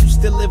Grace. She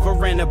used to live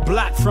around a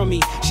block from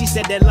me. She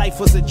said that life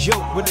was a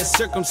joke, but the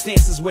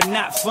circumstances were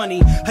not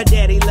funny. Her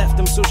daddy left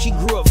him, so she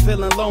grew up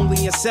feeling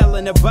lonely, and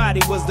selling her body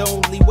was the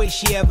only way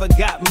she ever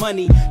got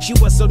money. She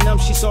was so numb,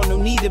 she saw no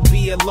need to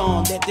be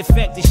alarmed at the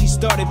fact that she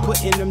started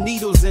putting them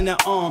needles in her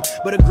arm.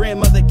 But her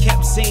grandmother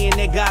kept saying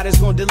that God is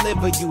gonna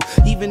deliver you.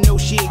 Even though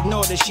she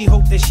ignored it, she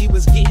hoped that she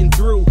was getting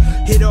through.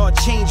 It all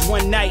changed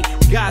one night.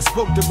 God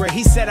spoke to her.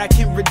 He said, I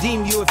can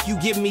redeem you if you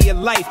give me a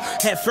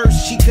life. At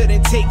first she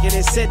couldn't take it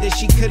and said that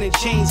she couldn't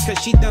change, cause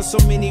she done so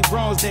many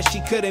wrongs that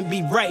she couldn't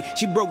be right.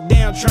 She broke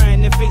down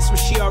trying to face what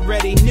she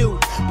already knew,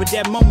 but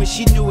that moment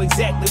she knew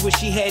exactly what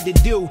she had to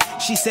do.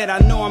 She said, I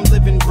know I'm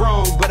living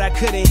wrong, but I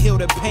couldn't heal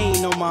the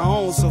pain on my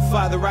own, so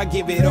Father, I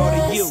give it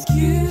all to you.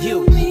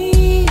 You.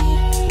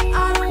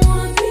 I don't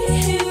wanna be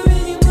here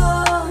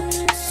anymore,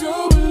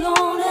 so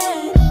alone,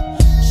 and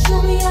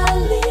show me how to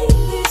leave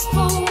these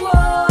four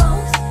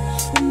walls.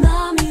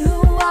 Remind me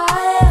who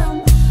I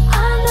am.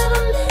 I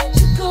never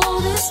let you go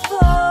this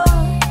far.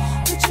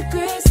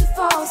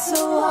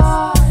 So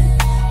hard,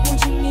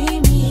 won't you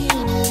meet me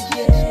here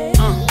again?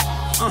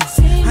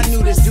 I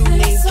knew this dude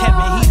named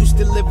Kevin. He used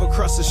to live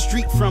across across the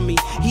street from me.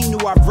 He knew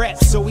I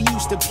rapped, so he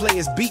used to play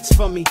his beats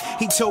for me.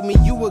 He told me,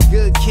 you a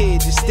good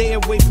kid, just stay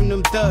away from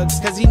them thugs,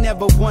 cause he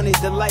never wanted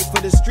the life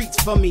of the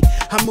streets for me.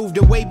 I moved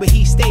away, but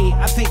he stayed.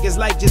 I think his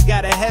life just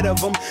got ahead of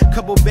him.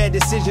 Couple bad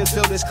decisions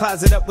filled his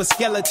closet up with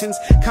skeletons.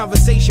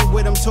 Conversation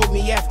with him told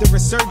me after a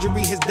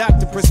surgery, his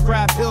doctor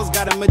prescribed pills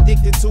got him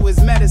addicted to his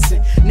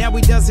medicine. Now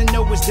he doesn't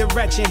know which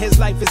direction his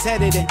life is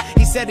headed in.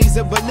 He said he's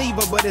a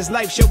believer, but his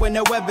life showing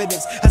no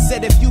evidence. I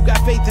said if you got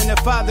faith in the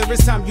Father,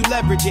 it's time you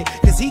leverage it,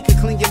 cause he could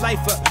clean your life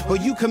up, or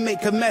you can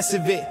make a mess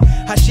of it.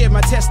 I shared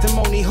my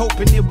testimony,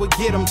 hoping it would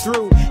get him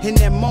through. In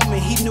that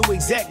moment, he knew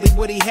exactly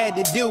what he had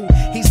to do.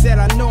 He said,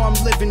 I know I'm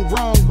living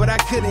wrong, but I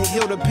couldn't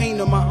heal the pain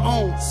on my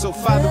own. So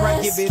Father,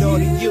 I give it all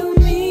to you.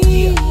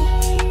 Yeah.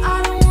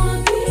 I don't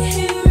wanna be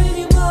here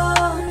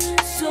anymore,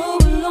 so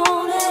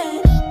alone,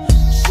 and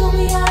show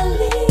me how to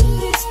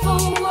leave these four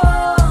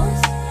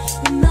walls.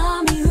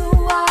 Remind me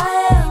who I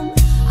am.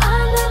 I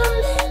never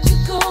meant to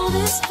go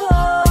this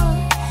far,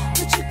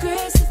 but your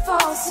grace it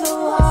falls so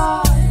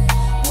hard.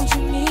 Won't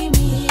you meet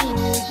me here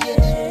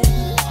again?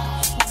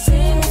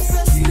 Take me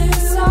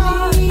restless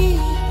on me.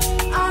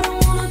 I don't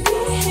wanna be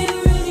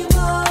here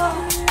anymore,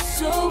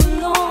 so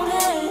alone,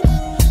 and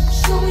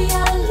show me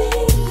how to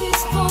leave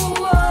these four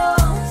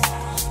walls.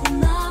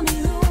 Remind me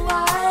who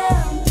I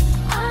am.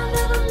 I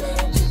never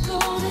meant to go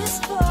this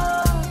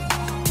far,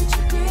 but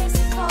your grace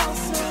it falls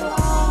so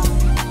hard.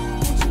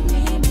 Won't you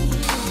meet me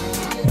here?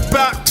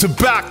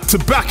 Back to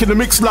back in the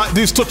mix like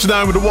this, touching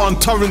down with the one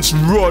Torrance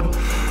Rod.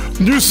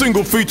 New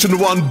single featuring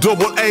the one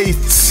Double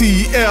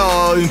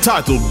ATL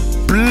entitled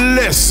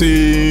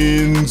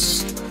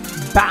Blessings.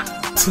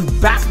 Back to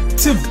back.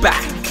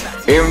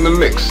 In the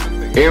mix,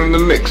 in the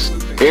mix,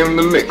 in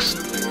the mix.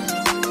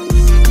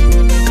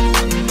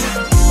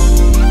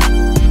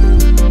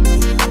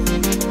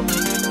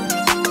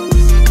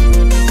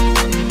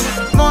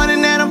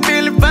 Morning and I'm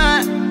feeling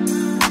fine.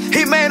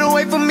 He made a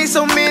way for me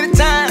so many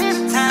times.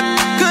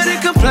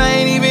 Couldn't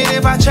complain even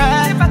if I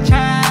tried.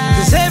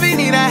 Cause every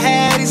need I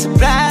had, he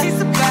supplied.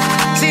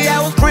 See, I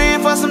was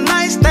praying for some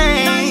nice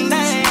things.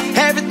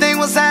 Everything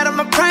was out of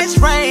my price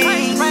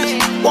range.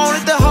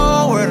 Wanted the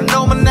whole world to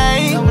know my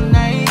name.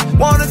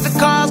 Wanted the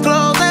cars,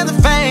 clothes, and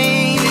the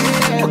fame.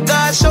 But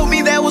God showed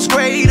me that was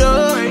greater.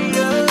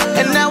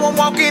 And now I'm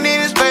walking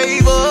in his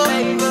favor.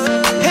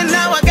 And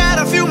now I got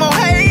a few more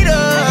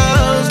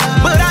haters,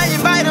 but I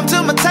invite them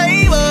to my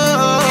table.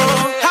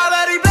 All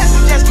of these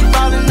blessings just keep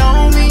falling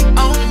on me.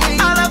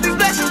 All of these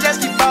blessings just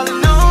keep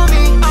falling on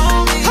me.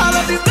 All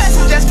of these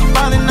blessings just keep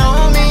falling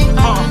on me.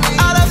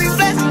 All of these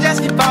blessings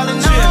just keep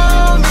falling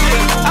on me.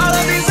 All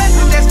of these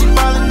blessings just keep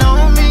falling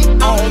on me.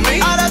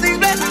 All of these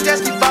blessings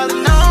just keep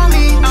falling on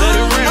me.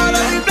 All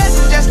of these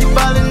blessings just keep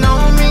falling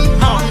on me.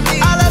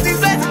 All of these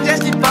blessings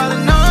just keep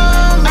falling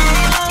on me.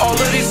 All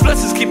of these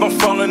blessings keep on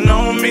falling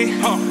on me.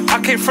 I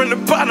came from the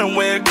bottom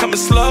where it coming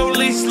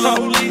slowly.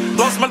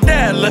 Lost my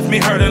dad, left me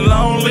hurt and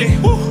lonely.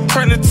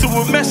 Turned into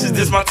a message,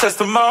 this my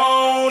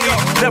testimony.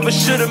 Never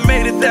should've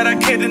made it, that I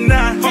can't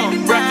deny.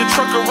 Wrapped the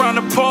truck around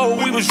the pole,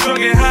 we was drunk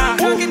and high.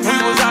 We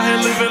was out here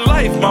living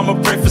life, mama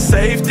pray for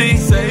safety.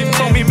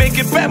 Told me make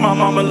it back, my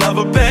mama love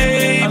a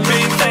baby.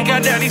 Thank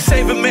God daddy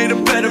saved and made a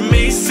better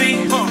me, see.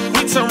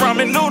 We turn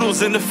ramen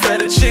noodles into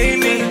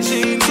fettuccine.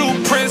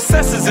 2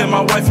 princesses and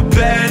my wife a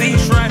baddie.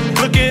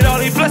 Look at all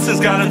these blessings,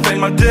 gotta thank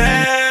my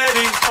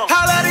daddy.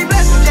 All of these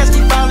blessings just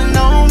keep falling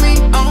on me.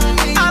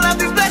 All of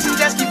these blessings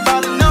just keep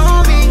falling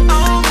on me.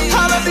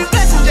 All of these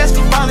blessings just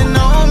keep falling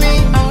on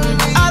me.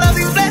 All of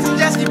these blessings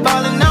just keep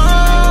falling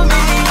on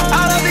me.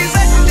 All of these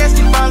blessings just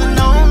keep falling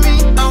on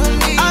me.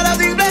 All of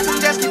these blessings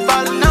just keep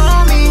falling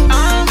on me.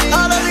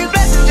 All of these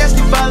blessings just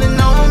keep falling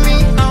on me.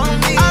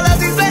 All of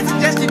these blessings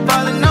just keep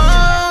falling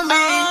on me.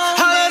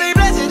 All of these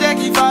blessings just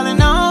keep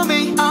falling on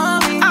me.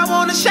 I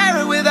wanna share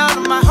it with all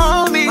of my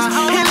homies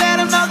and let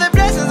them know that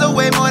blessings are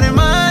way more than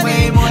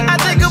money. I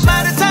think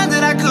about the times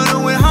that I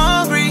could've went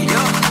hungry.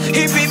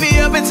 He picked me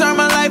up and turned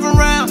my life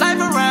around.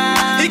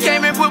 He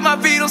came and put my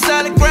feet on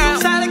solid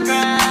ground.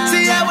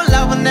 See, I was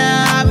lost, but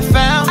now I've been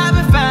found.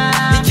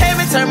 He came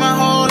and turned my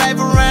whole life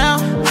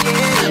around.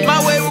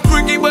 My way was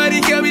crooked, but he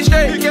kept me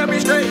straight.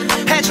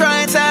 Had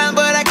trying times,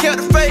 but I kept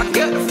the faith.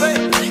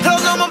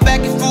 Clothes on my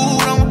back and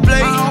food on my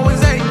plate.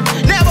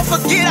 Never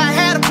forget I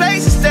had a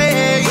place to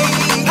stay.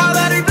 All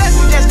of these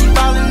blessings just keep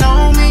falling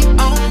on me.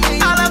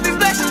 All of these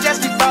blessings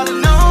just keep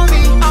falling on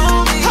me.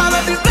 All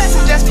of these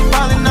blessings just keep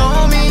falling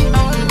on me.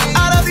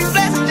 All of these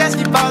blessings just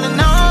keep falling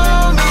on me.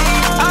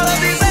 All of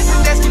these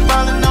blessings just keep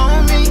falling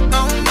on me.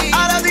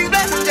 All of these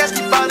blessings just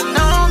keep falling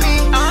on me.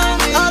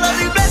 All of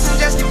these blessings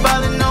just keep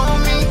falling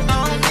on me.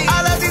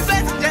 All of these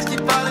blessings just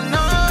keep falling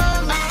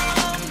on me.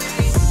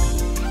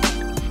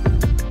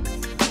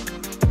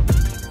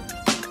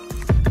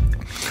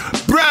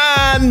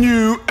 Brand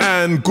new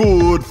and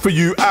good for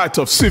you out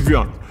of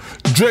Sivion,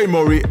 J.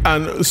 Murray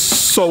and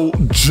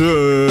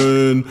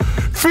Sojourn.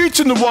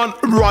 Featuring the one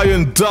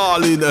Ryan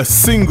Darling, a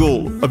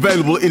single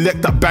available at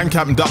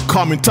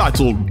bandcamp.com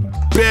entitled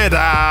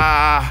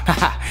Better.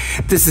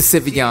 This is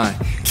Sivion.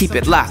 Keep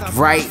it locked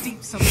right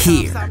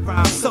here.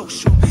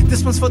 Social.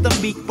 This one's for the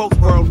meek, both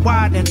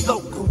worldwide and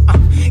local.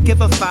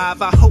 Give a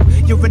 5, I hope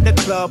you're in the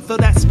club. Fill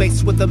that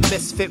space with a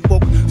misfit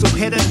woke. So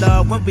hit a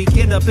love when we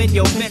get up in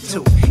your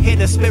mental.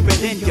 Hit a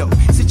spirit in your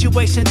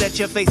situation that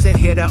you're facing.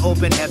 Here to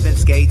open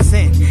heaven's gates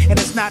in. And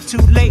it's not too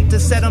late to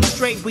set them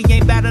straight. We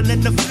ain't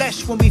battling the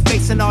flesh when we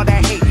facing all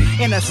that hate.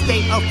 In a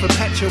state of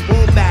perpetual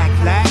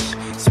backlash.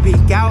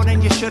 Speak out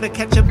and you should've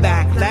catch a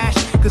backlash.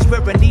 Cause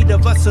we're in need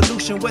of a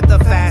solution with a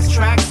fast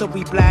track. So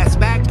we blast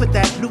back, put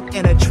that loot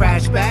in a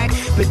trash bag.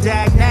 But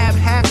dag nab,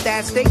 half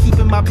that, stay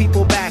keeping my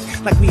people back.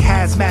 Like we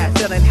hazmat,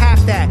 feeling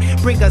half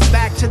that. Bring us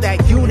back to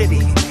that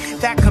unity,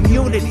 that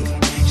community.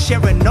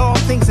 Sharing all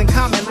things in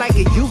common like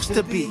it used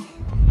to be.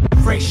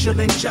 Racial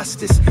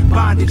injustice,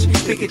 bondage,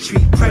 bigotry,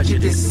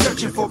 prejudice,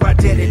 searching for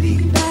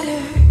identity.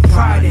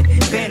 Pride and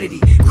vanity,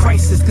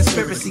 crisis,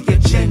 conspiracy,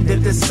 agenda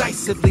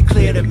decisively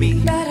clear to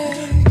me.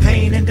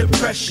 Pain and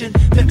depression,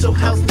 mental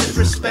health,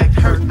 disrespect,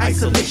 hurt,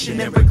 isolation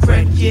and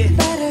regret, yeah.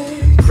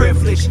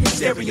 Privilege,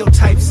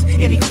 stereotypes,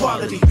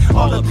 inequality,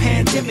 all a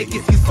pandemic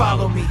if you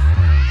follow me.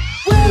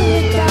 Well,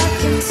 look, I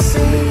can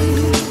see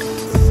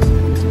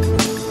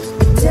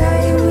the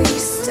day we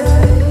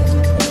stood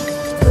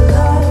for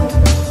love,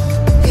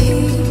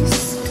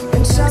 peace,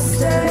 and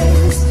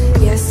justice.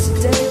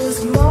 Yesterday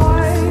was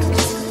marked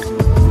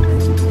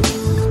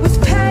with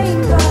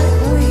pain, but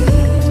we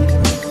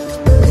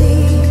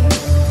believe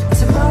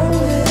tomorrow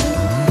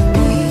will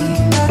be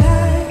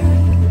better,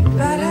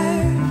 better,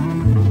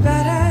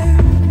 better,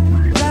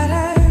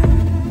 better,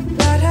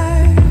 better.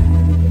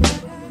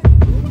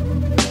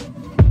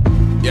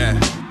 Yeah,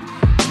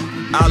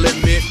 I'll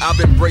admit I've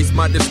embraced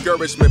my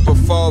discouragement, but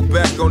fall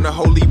back on the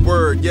holy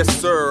word. Yes,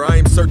 sir, I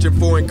am searching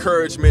for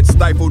encouragement,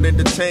 stifled in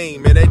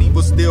entertainment, that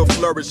evil still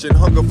flourishing.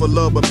 Hunger for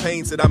love, but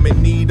pain said I'm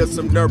in need of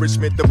some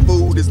nourishment. The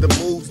food is the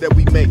moves that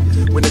we make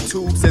when the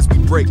tube says we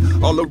break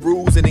all the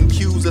rules and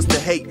accuse us to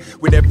hate.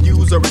 When their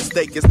views are at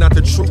stake, it's not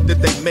the truth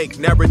that they make.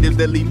 Narratives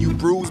that leave you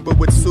bruised, but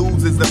what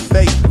soothes is the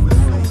faith.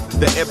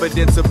 The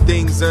evidence of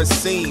things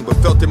unseen, but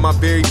felt in my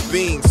very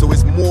being, so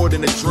it's more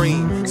than a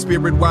dream.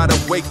 Spirit wide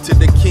awake to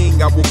the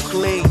King, I will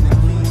cling.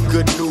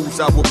 Good news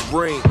I will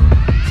bring.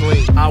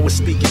 Clean. I was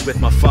speaking with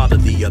my father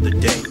the other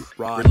day.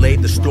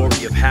 Relayed the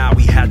story of how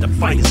he had to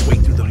fight his way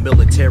through the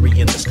military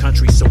in this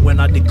country. So when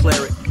I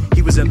declare it,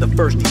 he was in the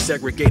first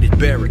desegregated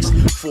barracks,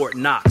 Fort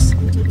Knox.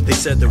 They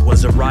said there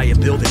was a riot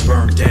building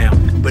burned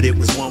down, but it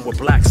was one where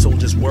black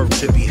soldiers were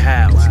to be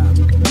housed.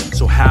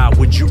 So how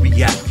would you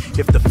react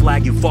if the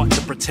flag you fought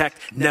to protect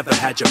never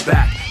had your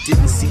back?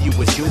 Didn't see you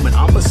as human,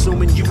 I'm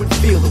assuming you would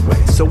feel the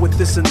way. So with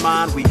this in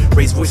mind, we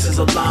raise voices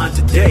aligned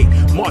today,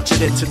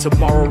 marching into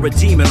tomorrow,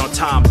 redeeming our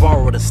time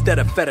borrowed instead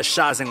of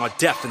fetishizing our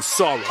death and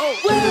sorrow.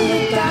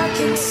 Well, I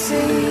can see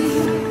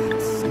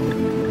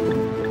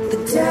the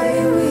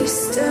day we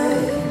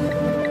stood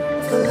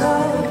for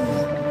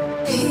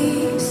love,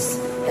 peace,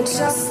 and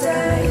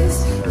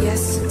justice.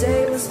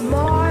 Yesterday was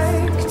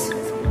marked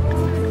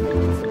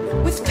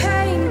with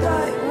pain,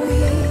 but we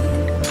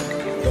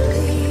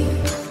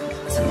believe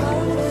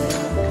tomorrow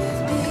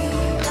will be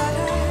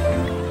better,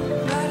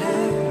 better.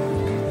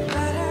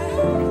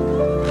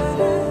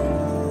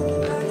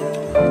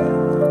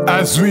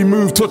 As we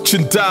move,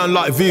 touching down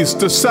like this,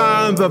 the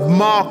sounds of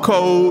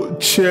Marco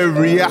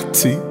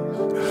Cherriati,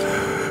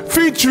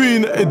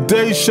 featuring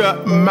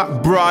Daisha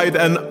McBride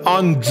and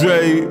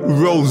Andre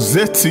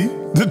Rossetti.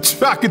 The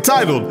track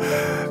entitled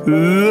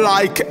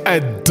Like a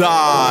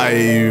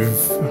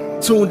Dive.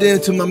 Tuned in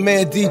to my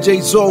man DJ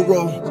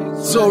Zorro.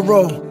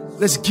 Zorro,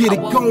 let's get it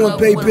going,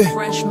 baby.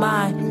 Fresh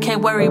mind,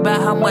 can't worry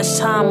about how much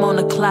time on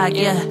the clock.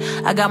 Yeah,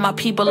 I got my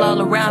people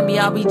all around me,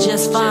 I'll be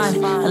just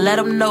fine. I let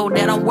them know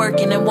that I'm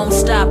working and won't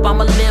stop.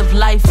 I'ma live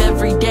life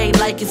every day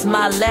like it's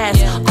my last.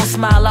 Gonna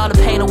smile all the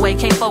pain away,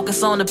 can't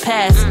focus on the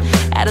past.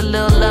 Add a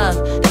little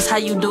love, that's how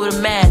you do the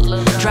math.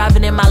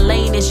 Driving in my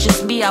lane, it's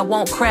just me, I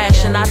won't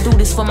crash. And I do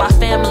this for my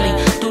family,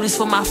 do this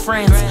for my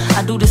friends.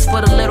 I do this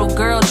for the little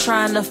girl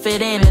trying to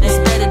fit in. It's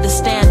better to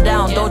stand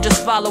down, don't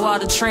just follow all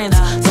the trends.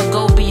 So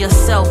go be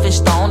yourself, it's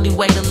the only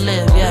way to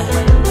live, yeah.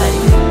 Hey.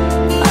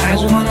 I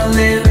just wanna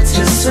live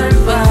to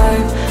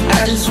survive.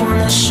 I just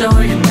wanna show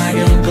you my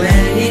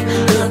gameplay.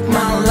 Look,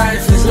 my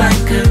life is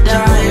like a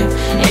dive.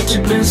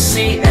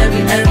 Intimacy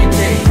every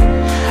day.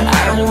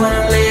 I don't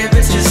wanna live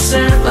to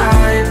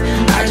survive.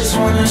 I just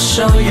wanna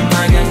show you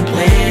my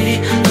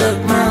gameplay.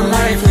 Look, my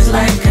life is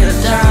like a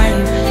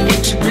dive.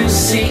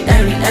 Intimacy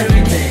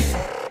every day.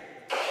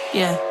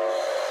 Yeah.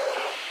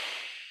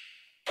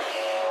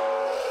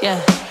 Yeah.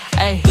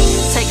 Hey.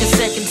 Take a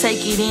second,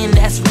 take it in,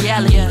 that's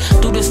reality.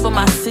 Do this for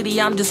my city,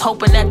 I'm just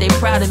hoping that they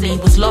proud of me.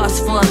 Was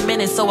lost for a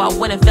minute, so I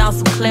went and found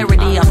some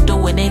clarity. I'm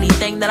doing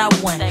anything that I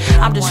want.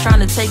 I'm just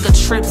trying to take a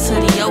trip to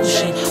the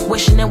ocean,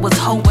 wishing it was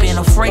hoping,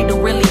 afraid to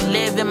really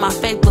live, and my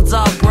faith was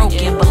all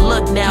broken. But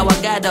look now,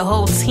 I got the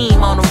whole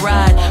team on the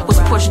ride. Was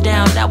pushed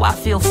down, now I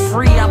feel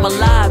free, I'm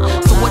alive.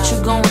 So what you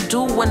gonna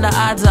do when the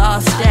odds are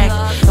all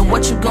stacked? And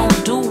what you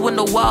gonna do when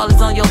the wall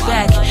is on your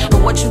back?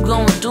 And what you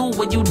gonna do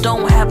when you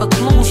don't have a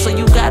clue? So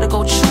you gotta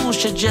go choose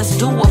to just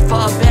do or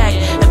fall back.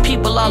 And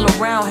people all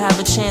around have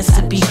a chance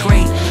to be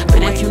great.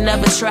 But if you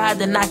never tried,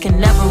 then I can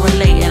never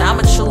relate. And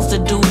I'ma choose to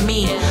do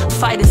me,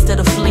 fight instead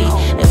of flee.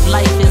 If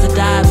life is a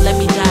dive, let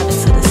me dive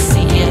into the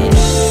sea.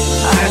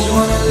 I just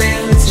wanna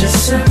live to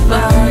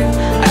survive.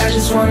 I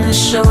just wanna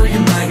show you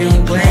my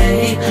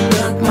gameplay.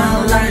 Look, my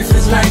life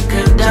is like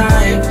a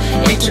dive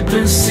into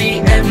blue sea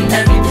every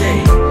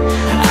day.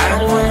 I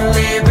don't wanna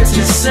live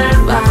to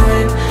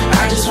survive.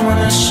 I just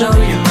wanna show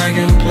you my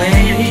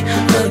gameplay.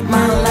 Look,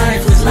 my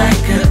life is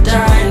like a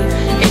dive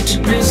into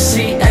blue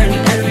sea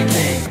every day.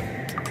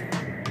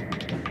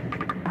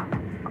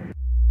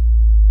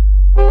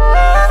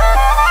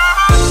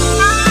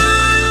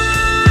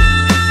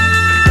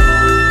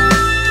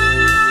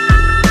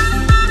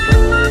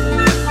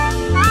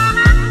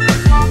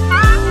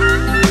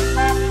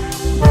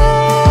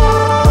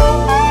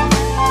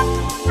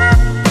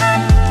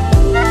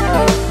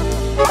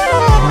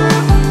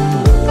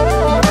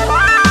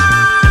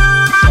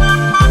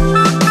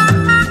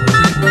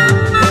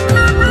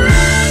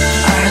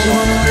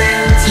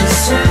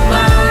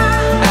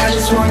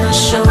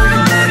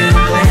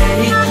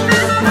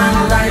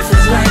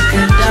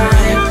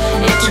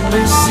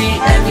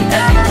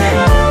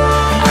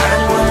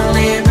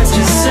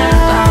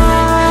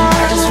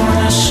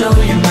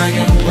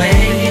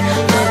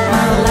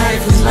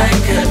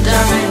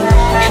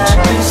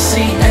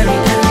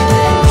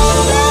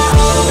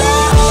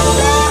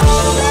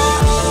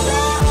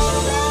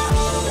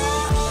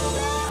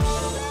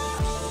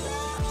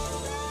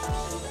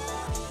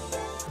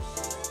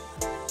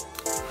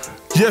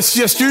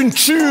 Yes, you're in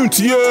tune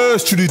to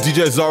yours, truly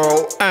DJ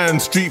Zorro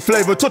and Street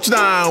Flava.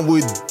 Touchdown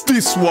with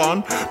this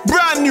one,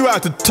 brand new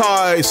out of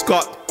Ty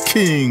Scott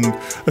King,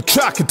 a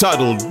track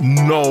entitled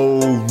No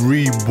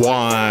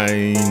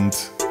Rewind.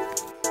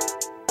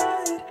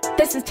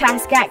 This is Ty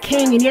Scott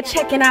King, and you're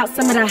checking out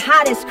some of the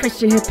hottest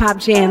Christian hip hop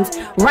jams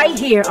right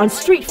here on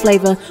Street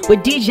Flava with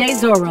DJ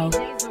Zorro.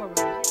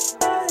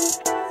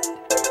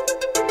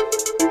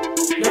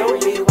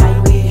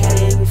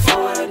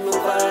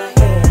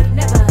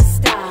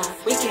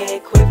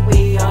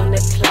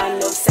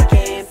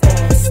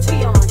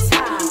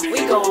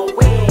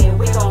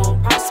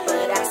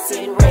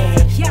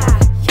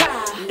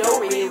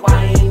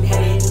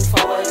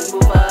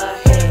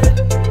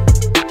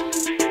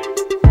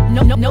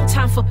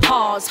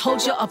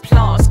 Hold your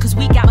applause, cause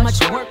we got much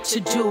work to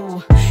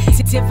do.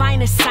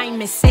 Divine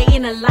assignment, stay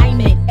in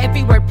alignment.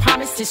 Every word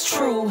promised is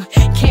true.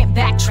 Can't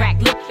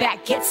backtrack, look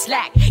back, get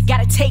slack.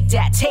 Gotta take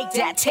that, take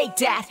that, take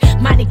that.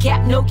 Mind a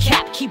gap, no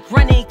cap, keep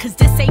running. Cause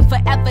this ain't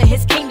forever,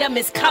 his kingdom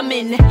is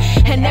coming.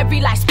 And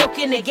every lie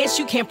spoken against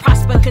you can't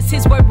prosper, cause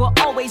his word will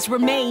always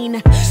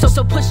remain.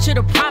 So push to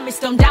the promise,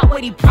 don't doubt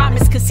what he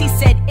promised, cause he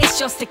said it's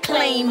yours to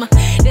claim.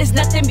 There's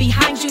nothing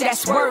behind you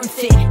that's worth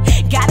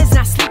it. God is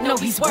not sleep, no,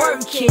 he's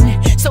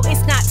working. So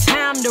it's not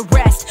time to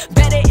rest,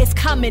 better is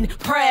coming,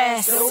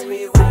 press. No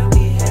rewind,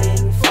 we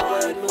heading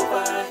forward, move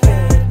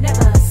ahead.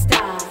 Never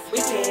stop, we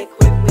can't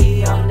quit,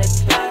 we on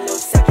the climb, no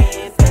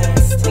second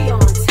best. We on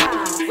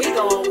time, we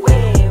gon'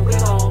 win, we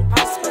gon'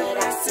 prosper,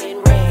 that's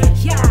in red.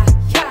 Yeah,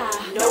 yeah,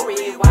 no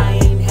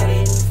rewind,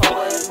 heading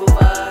forward, move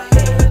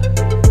ahead.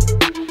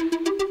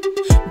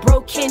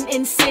 Broken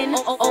in sin,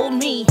 old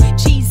me,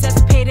 Jesus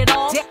paid it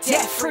all,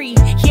 debt free.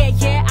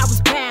 Yeah, I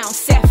was bound,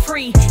 set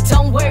free.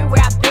 Don't worry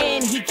where I've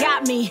been, he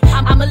got me.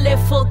 I'ma live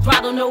full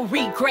throttle, no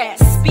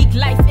regrets. Speak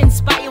life,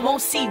 inspire,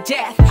 won't see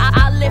death.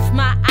 I lift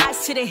my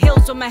eyes to the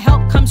hills where my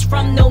help comes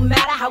from, no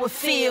matter how it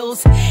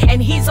feels.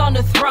 And he's on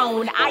the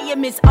throne, I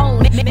am his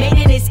own. Made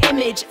in his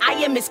image, I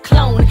am his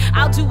clone.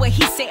 I'll do what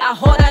he say, I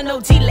hold on, no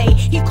delay.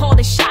 He call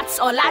the shots,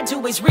 all I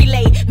do is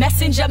relay.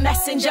 Messenger,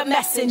 messenger,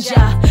 messenger.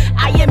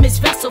 I am his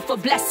vessel for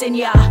blessing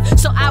ya.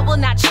 So I will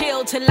not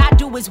chill till I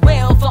do his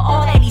will. For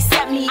all that he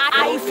sent me,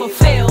 I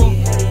fulfill.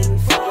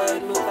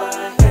 Forward, move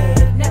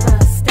ahead. Never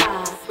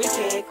stop, we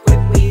can't quit,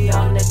 we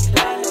on the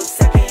climb, no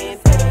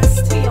second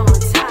best. We on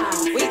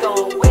time, we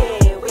gon'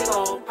 win, we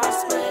gon'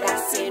 prosper,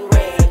 that's in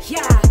red.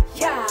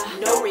 Yeah,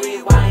 no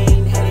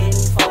rewind, heading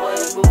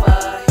forward, move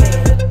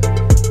ahead.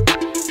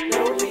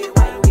 No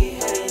rewind, we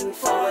heading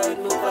forward,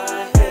 move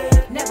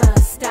ahead. Never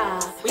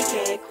stop, we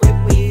can't quit,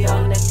 we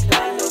on the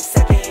climb, no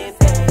second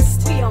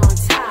best. We on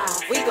time,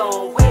 we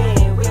gon'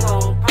 win, we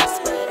gon'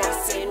 prosper,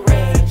 that's in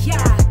red.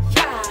 Yeah,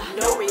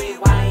 no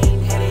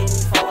rewind, heading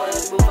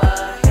forward, move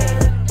ahead.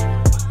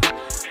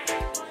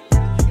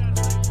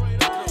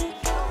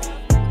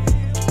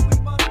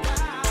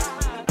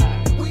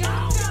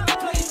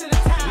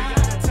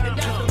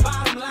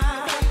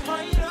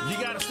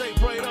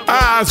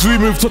 As we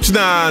move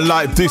touchdown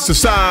like this, the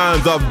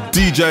sound of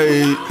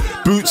DJ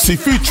Bootsy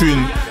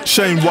featuring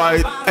Shane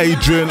White,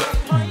 Adrian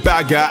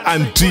Bagger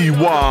and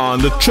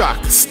D1. The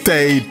track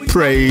Stayed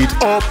Prayed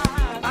Up.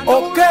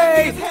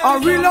 Okay,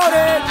 I'm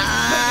reloaded.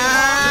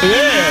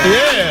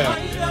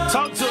 Yeah.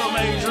 Talk to him,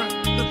 Adrian.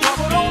 The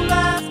trouble don't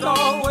last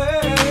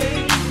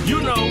always.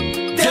 You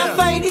know, Death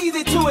ain't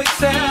easy to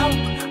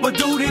accept, but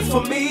do this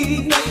for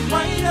me.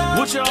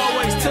 what you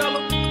always tell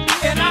him?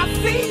 And I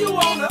see you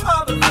on the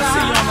other side. I see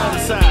you on the other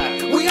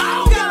side. We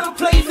all got a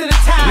place and a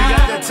time. We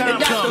got that time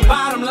and that's coming. the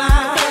bottom line.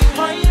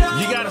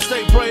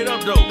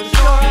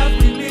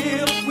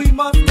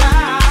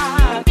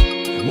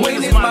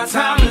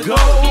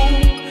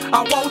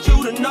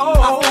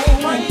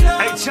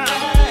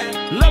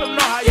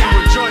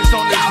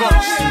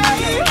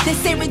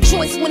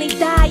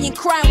 and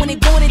cry when they're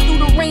going through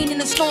the rain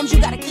and the storms. You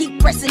gotta keep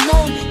pressing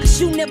on,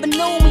 cause you never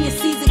know when your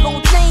season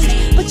gon'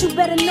 change. But you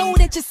better know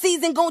that your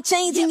season gon'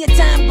 change and your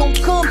time gon'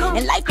 come.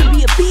 And life could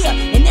be a beer,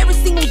 and every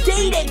single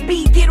day that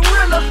beat get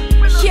realer.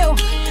 Yo,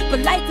 but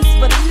life is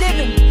for the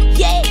living,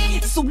 yeah.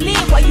 So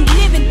live while you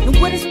living. And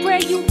what is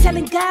prayer? You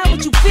telling God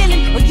what you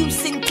feeling, or you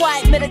sitting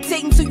quiet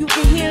meditating so you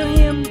can hear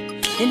Him.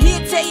 And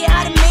He'll tell you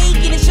how to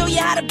make it and show you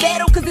how to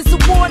battle, cause it's a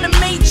war in the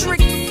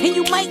matrix. And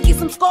you might get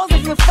some scars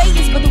and feel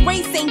faithless, but the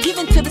race ain't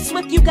given to the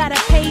swift, you gotta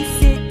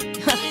pace it.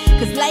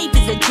 Cause life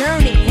is a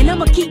journey, and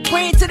I'ma keep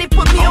praying till they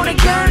put me on a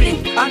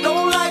gurney. I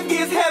know life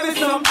gets heavy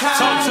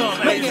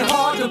sometimes, make it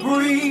hard to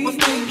breathe.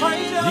 But stay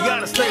prayed up. You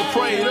gotta stay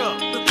prayed up.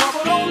 The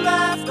trouble don't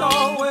last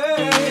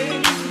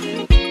always.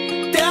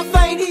 Death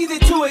ain't easy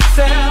to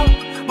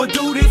accept, but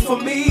do this for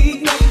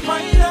me. Stay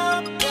prayed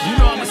up. You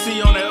know I'ma see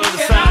you on that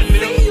other side, and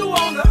I see you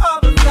on the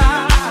other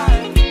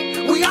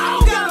side. We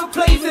all got a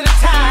place and a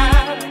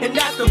time, and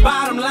that's the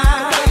bottom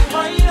line. Stay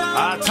prayed up.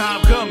 Our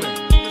time coming.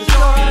 As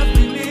sure as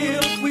we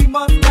live, we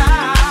must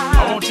die.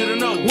 I want you to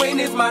know. When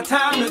it's my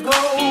time to go,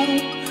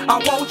 I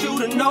want you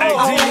to know. Hey,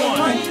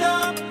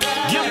 D1,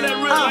 give me that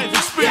real life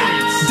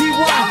experience.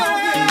 D1,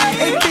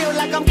 it feels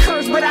like I'm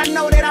cursed, but I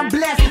know that I'm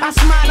blessed. I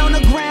smile on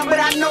the ground, but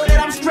I know that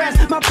I'm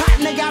stressed. My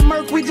partner got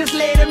murked, we just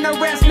laid him to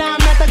rest. Now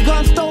I'm at the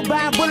gun store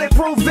buying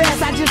bulletproof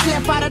vests. I just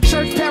left out of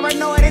church,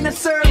 paranoid in the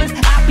service.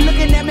 I'm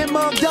looking at me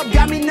mugged up,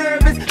 got me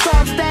nervous. Saw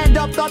him stand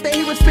up, thought that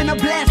he was finna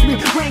blast me.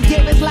 Ran,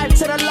 gave his life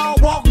to the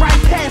Lord, walked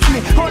right past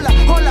me. Hold up,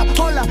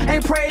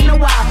 ain't prayed in a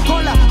while.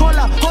 Hold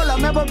up,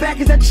 remember back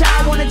as a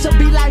child, wanted to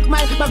be like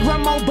Mike. My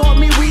grandma bought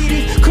me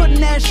Wheaties,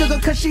 couldn't add sugar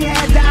cause she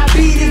had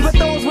diabetes. But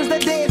those was the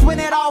days when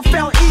it all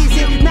felt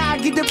easy. Now I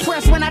get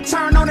depressed when I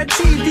turn on the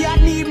TV. I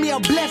need me a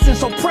blessing,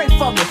 so pray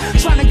for me.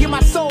 Trying to get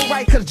my soul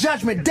right cause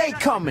judgment day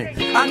coming.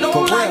 I know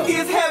life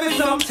gets heavy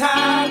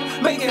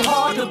sometimes, make it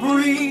hard to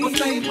breathe. But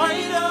stay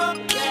prayed up,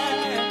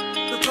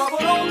 yeah. The trouble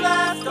don't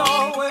last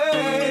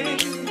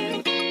always.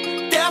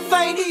 Death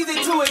ain't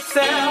easy to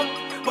accept,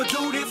 but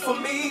do this for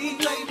me.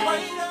 Stay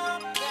prayed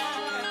up, yeah.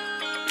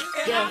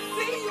 And I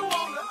see you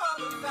on the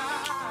other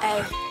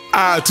side.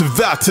 Out of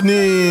that and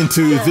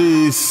into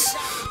this,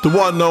 the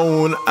one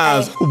known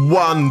as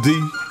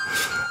 1D,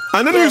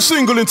 and a new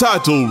single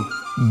entitled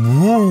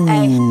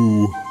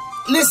Woo.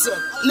 Listen,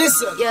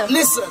 listen,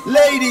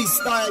 ladies,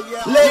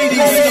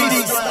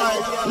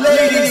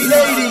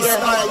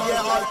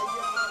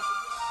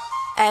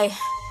 Ay.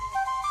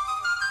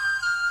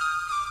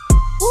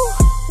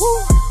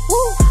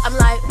 I'm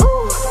like,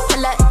 ooh,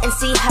 pull up and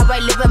see how I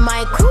live in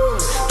my crew.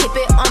 Keep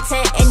it on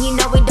 10 and you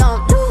know we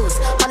don't lose.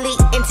 Only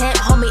intent,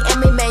 homie,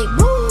 and we make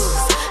moves.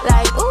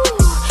 Like, ooh,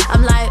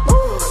 I'm like,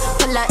 ooh,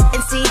 pull up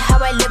and see how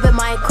I live in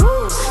my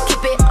crew.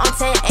 Keep it on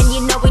 10 and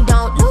you know we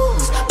don't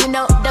lose. You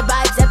know the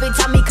vibes every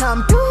time we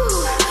come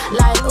through.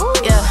 Like, ooh,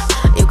 yeah.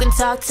 You can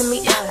talk to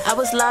me, I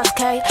was lost,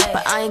 K,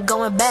 but I ain't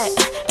going back.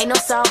 Ain't no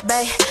South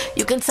Bay.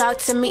 You can talk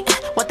to me,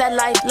 what that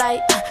life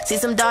like. See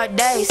some dark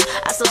days,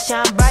 I still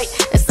shine bright.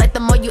 It's like the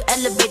more you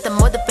elevate, the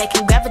more the fake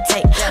can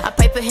gravitate. I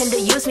prayed for him to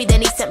use me,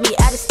 then he sent me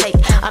out of state.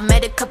 I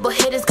met a couple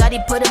hitters, God, he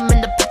put him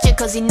in the picture,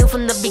 cause he knew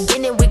from the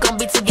beginning we gon'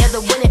 be together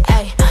winning.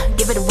 Ay,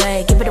 give it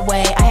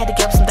away, I had to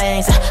give up some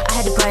things. I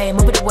had to pray,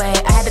 move it away,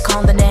 I had to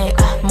call the name.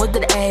 Moved to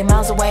the A,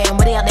 miles away, and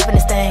where they out living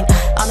this thing.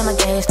 All of my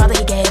days, Father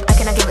he gave, I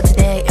cannot give it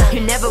today. You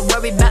never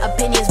worry about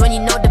opinions when you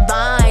know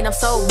divine. I'm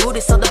so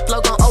rooted, so the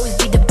flow gon' always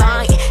be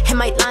divine. Him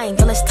might lying,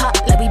 yo, let's talk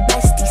like we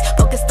besties.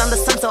 Focused on the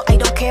sun, so I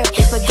don't care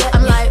if forget.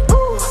 I'm like,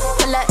 ooh,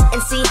 pull up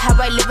and see how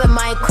I live in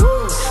my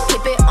crew.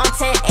 Keep it on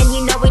 10 and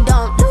you know we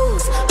don't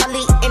lose.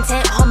 Only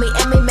intent, homie,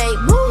 and we make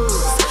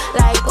moves.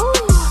 Like,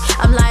 ooh,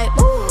 I'm like,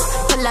 ooh,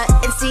 pull up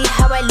and see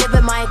how I live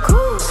in my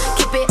crew.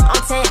 Keep it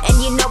on 10 and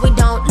you know we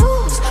don't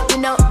lose. You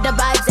know the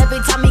vibes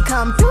every time we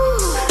come through.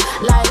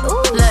 Like,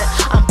 ooh, look,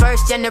 I'm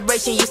first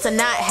generation, used to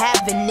not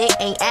having it.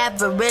 Ain't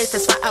average,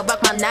 that's why I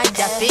rock my night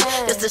fit.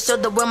 Just to show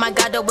the world my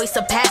God always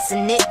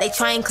surpassing it. They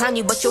try and clown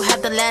you, but you'll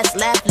have the last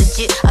laugh,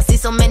 legit. I see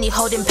so many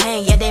holding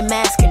pain, yeah, they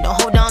masking. Don't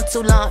hold on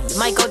too long, you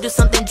might go do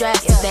something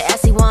drastic. They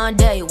ask me one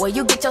day, where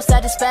you get your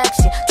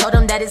satisfaction? Told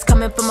them that it's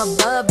coming from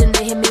above, then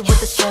they hit me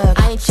with a shrug.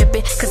 I ain't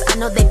tripping, cause I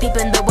know they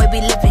peeping the way we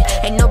living.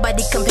 Ain't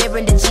nobody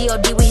comparing the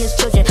G.O.D. with his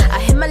children. I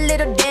hit my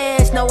little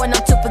dance, knowing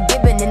I'm too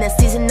forgiving. In the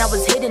season I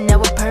was hidden, now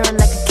we're purring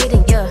like a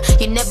kitten, yeah.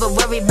 You never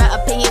worry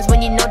about opinions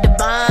when you know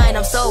divine.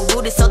 I'm so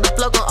rooted, so the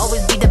flow gon'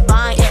 always be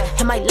divine.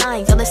 Am I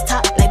lying? Yo, let's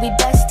talk like we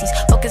besties.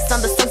 Focus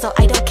on the sun, so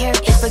I don't care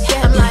if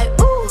forget. I'm like,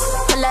 ooh,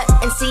 pull up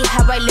and see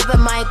how I live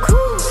in my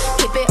crew.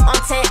 Keep it on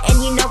 10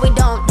 and you know we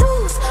don't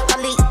lose.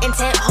 Only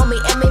intent,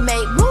 homie, and we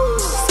make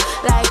moves.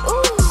 Like,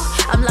 ooh,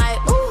 I'm like,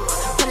 ooh,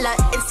 pull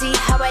up and see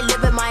how I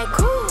live in my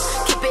crew.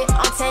 Keep it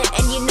on 10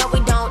 and you know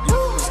we don't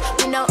lose.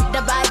 You know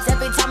the vibes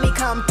every time we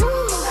come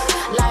through.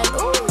 Like,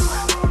 ooh.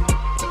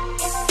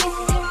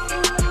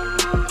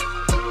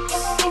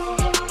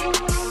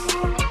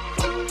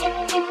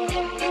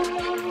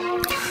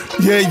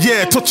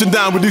 Yeah, touching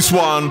down with this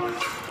one.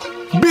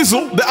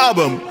 Bizzle, the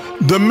album,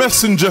 The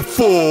Messenger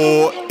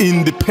 4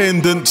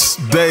 Independence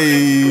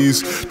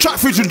Days. Track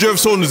featuring Jeff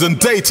Saunders and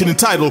Dating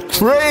entitled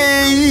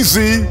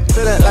Crazy.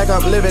 Feeling like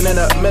I'm living in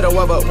the middle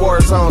of a war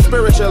zone.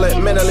 Spiritual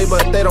and mentally,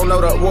 but they don't know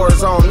the war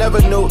zone.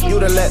 Never knew you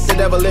to let the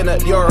devil in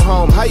your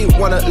home. How you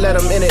wanna let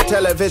him in it?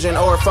 Television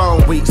or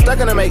phone? We stuck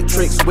in the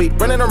matrix, we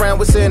running around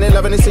with sin and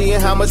loving and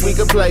seeing how much we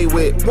could play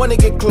with. Wanna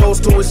get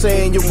close to it,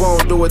 saying you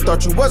won't do it.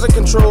 Thought you was in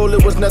control,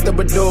 it was nothing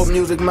but dope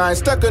music. Mind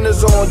stuck in the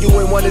zone, you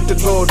ain't wanted to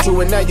go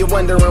to. And now you're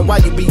wondering why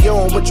you be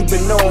on what you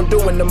been on.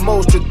 Doing the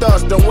most, your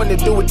thoughts don't wanna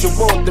do what you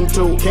want them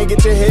to. Can't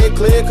get your head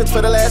clear, cause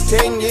for the last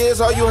 10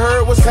 years all you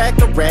heard was pack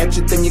a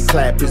ratchet, then you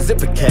clap it.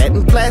 Zip a cat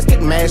and plastic,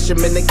 mash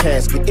him in the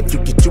casket. If you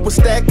get you a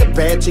stack of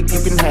bad chick,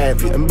 you can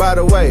have it. And by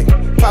the way,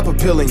 pop a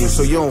pill in you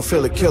so you don't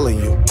feel it killing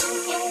you.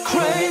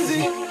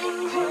 Crazy,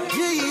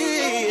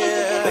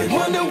 yeah. They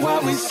wonder why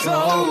we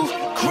so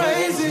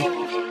crazy.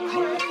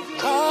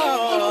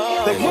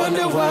 Oh, they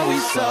wonder why we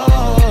so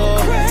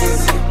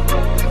crazy.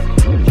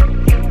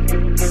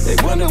 They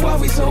wonder why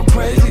we so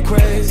crazy,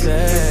 crazy.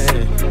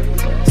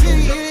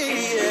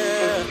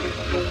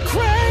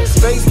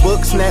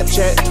 Facebook,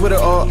 Snapchat, Twitter,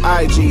 or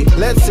IG.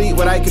 Let's see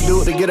what I can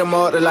do to get them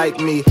all to like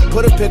me.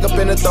 Put a pick up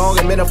in a thong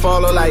and men to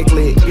follow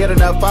likely. Get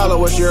enough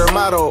followers, you're a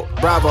model.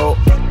 Bravo.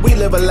 We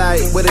live a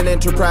life with an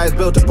enterprise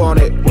built upon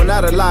it. Well,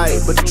 not a lie,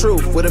 but the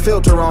truth with a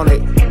filter on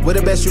it. Where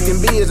the best you can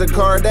be is a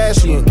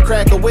Kardashian.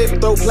 Crack a whip,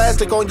 throw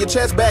plastic on your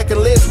chest, back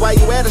and lips. While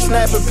you at a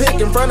snap a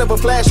pic in front of a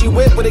flashy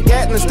whip with a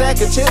gat and a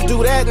stack of chips.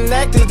 Do that and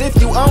act as if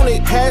you own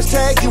it.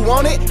 Hashtag you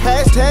want it.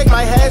 Hashtag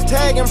my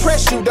hashtag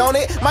impress you, don't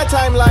it? My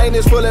timeline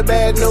is full of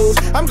bad news.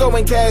 I'm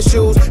going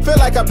cashews. Feel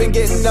like I've been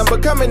getting them,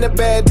 becoming a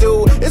bad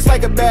dude. It's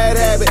like a bad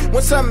habit.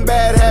 When something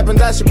bad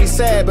happens, I should be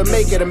sad, but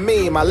make it a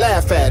meme. I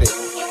laugh at it.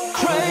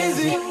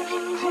 Crazy,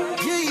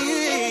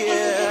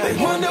 yeah. They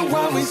wonder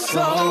why we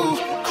so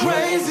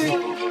crazy.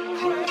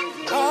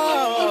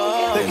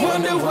 Oh, they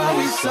wonder why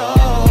we so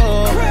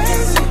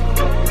crazy.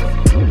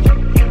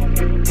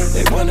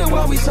 They wonder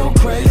why we so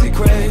crazy,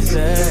 crazy.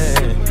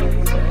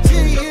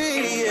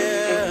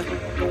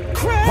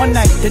 One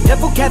night, the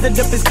devil gathered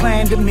up his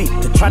clan to meet,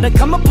 to try to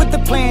come up with a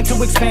plan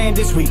to expand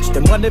his reach.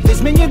 Then one of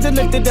his minions had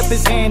lifted up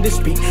his hand to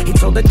speak. He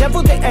told the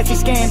devil that as he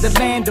scanned the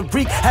land to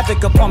wreak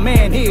havoc upon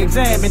man, he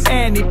examined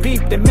and he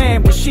peeped. The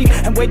man was sheep,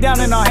 and way down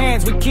in our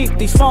hands we keep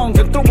these phones.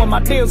 And through them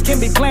our deals can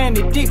be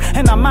planted deep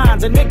in our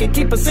minds, and they can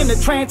keep us in a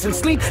trance and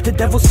sleep. The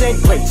devil said,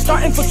 great,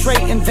 start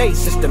infiltrating their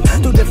system.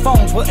 Through their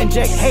phones we'll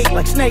inject hate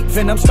like snake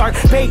venom. Start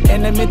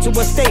baiting them into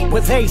a state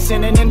with hate,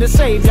 sinning in the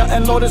savior,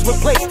 and Lord is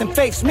replaced and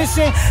faith's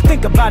missing.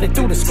 Think about it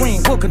through the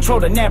screen, we'll control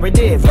the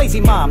narrative. Lazy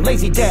mom,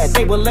 lazy dad,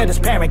 they will let us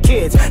parent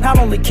kids. Not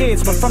only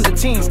kids, but from the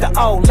teens to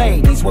old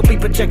ladies. What we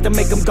project to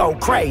make them go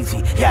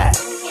crazy, yeah.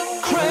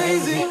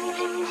 Crazy,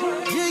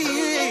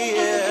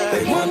 yeah.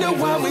 They wonder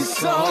why we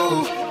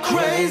so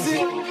crazy.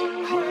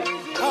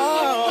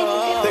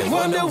 Oh, they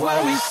wonder why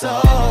we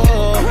so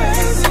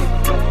crazy.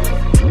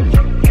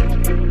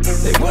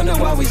 They wonder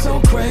why we so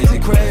crazy,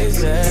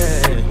 crazy.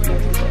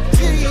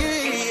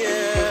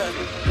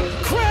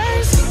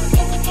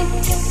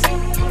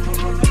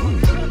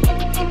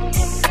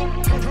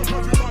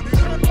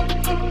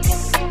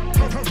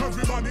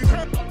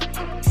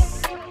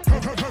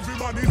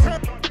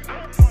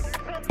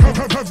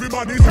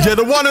 Yeah,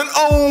 the one and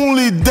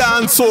only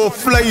dancehall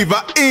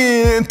flavor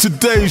in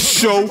today's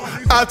show.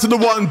 Out to the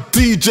one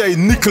DJ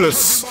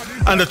Nicholas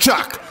and the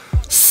track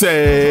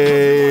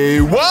Say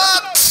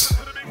What?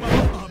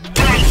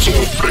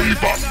 Dancehall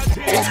flavor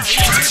on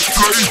Street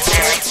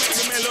Flavor.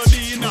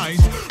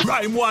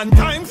 Rhyme one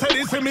time, say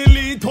this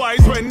simile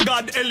twice. When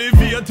God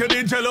elevated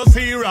the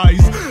jealousy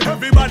rise.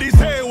 Everybody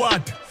say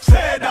what?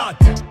 Say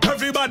that.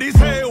 Everybody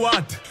say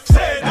what?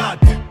 Say that.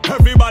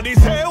 Everybody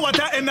say what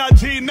a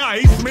energy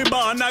nice. Me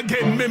born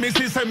again, me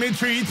missy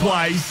cemetery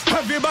twice.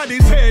 Everybody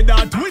say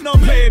that, we no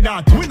play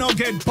that. We no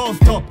get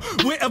puffed up,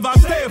 we ever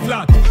stay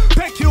flat.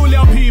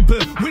 Peculiar people,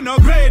 we no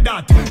grade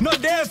that. No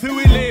dare fi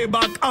we lay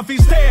back, or fi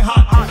stay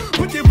hot.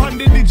 Put it on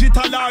the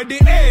digital or the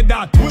air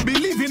that. We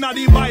believe in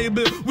the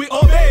Bible, we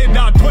obey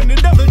that. When the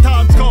devil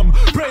thoughts come,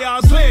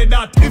 prayers slay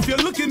that. If you're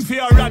looking for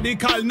a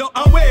radical, no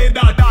away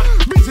that.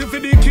 Busy for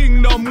the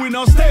kingdom, we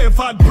no stay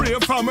fat. Pray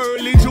from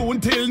early June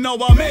till now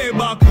I'm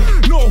Maybach.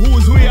 Know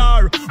whose we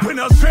are, we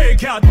no stray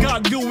cat.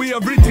 God do we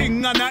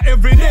everything and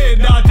every day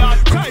that.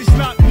 Christ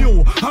not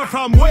new, or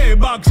from way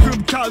back.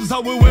 Scriptures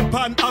are we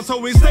weapon, so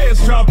we stay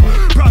strapped.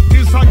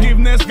 Practice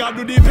forgiveness, God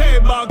do the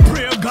payback.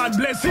 Pray God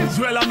bless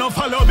Israel and no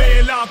follow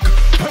Balak.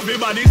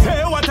 Everybody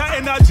say what a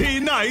energy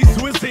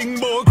nice. We sing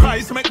about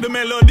Christ, make the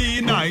melody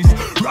nice.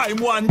 Rhyme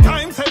one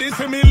time, say the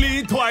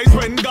simile twice.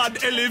 When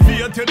God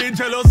elevated the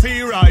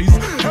jealousy rise.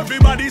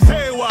 Everybody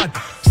say what?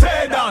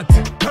 Say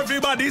that.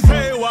 Everybody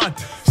say what?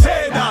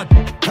 Say that.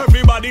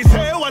 Everybody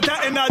say what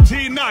a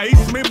energy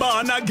nice. Me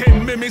born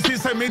again, me missy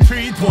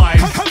cemetery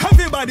twice.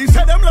 Everybody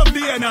say them love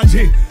the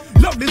energy.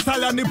 Love the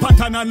style and the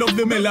pattern and love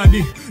the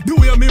melody. The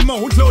way me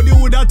mouth loud, you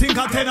woulda think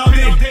a 10 of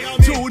me.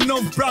 Through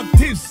enough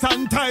practice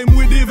and time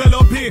we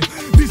develop it.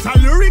 This a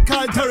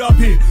lyrical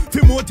therapy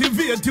to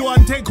motivate you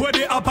and take away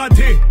the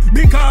apathy.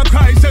 Because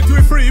Christ set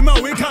we free,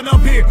 man, we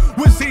cannot be.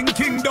 We sing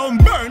kingdom,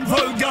 burn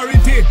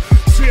vulgarity.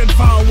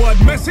 Straightforward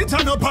message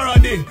and no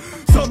parody.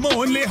 Some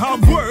only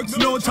have works,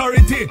 no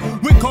charity.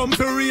 We come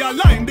to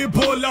realign the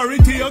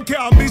polarity. You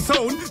can't be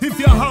sound if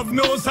you have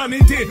no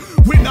sanity.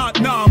 We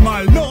not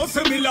normal, no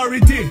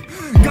similarity.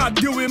 God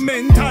doing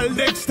mental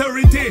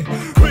dexterity.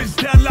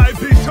 Christian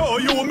life is show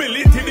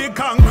humility. The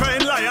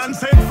conquering lion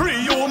set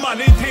free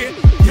humanity.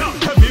 Yeah,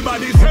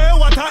 everybody say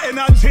what a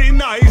energy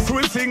nice.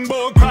 We sing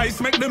about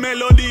Christ, make the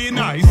melody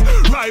nice.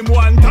 Rhyme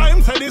one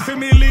time, say the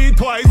simile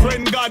twice.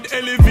 When God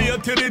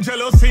elevate to the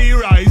jealousy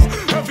rise.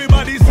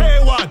 Everybody say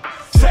what?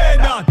 Say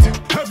that.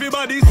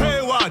 Everybody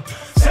say what?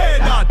 Say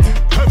that.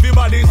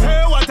 Everybody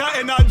say what a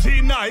energy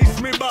nice.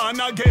 Me born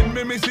again,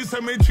 me miss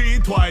cemetery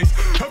twice.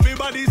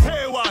 Everybody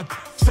say what?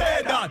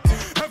 Say that.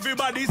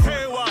 Everybody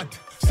say what?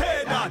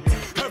 Say that.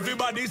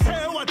 Everybody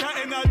say what a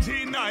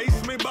energy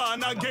nice. Me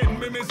born again,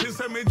 me miss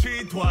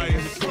cemetery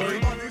twice.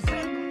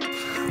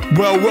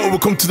 Well,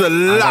 welcome to the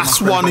last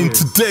one in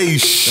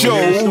today's show.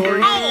 Oh,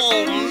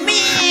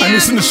 man. And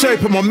it's in the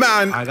shape of my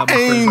man,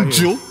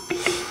 Angel.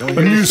 A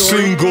new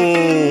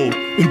single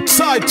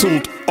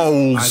entitled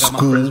Old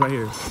School.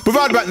 But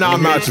right back now,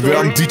 I'm out of it.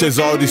 I'm DJ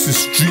Zorro. This is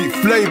Street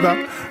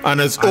Flava. And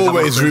as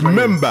always,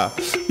 remember,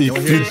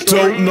 if you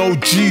don't know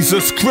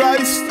Jesus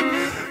Christ,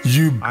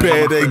 you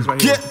better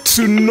get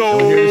to know.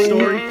 You hear the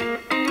story?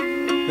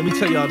 Let me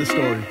tell y'all the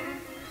story.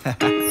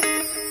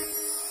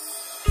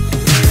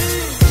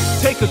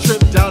 Take a trip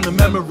down to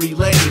memory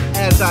lane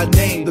as I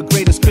name the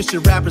greatest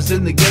Christian rappers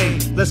in the game.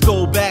 Let's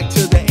go back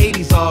to the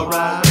 80s,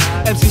 alright.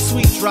 MC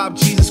Sweet dropped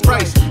Jesus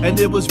Christ, and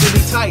it was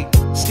really tight.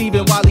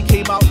 Stephen Wiley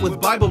came out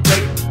with Bible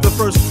Break, the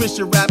first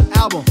Christian rap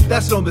album,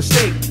 that's no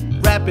mistake.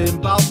 Rapping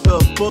about the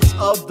books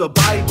of the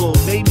Bible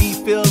made me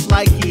feel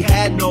like he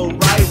had no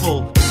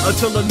rival.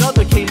 Until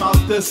another came out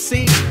the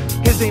scene.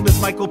 His name is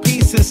Michael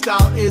Peace, his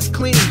style is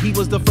clean. He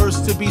was the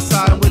first to be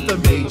signed with a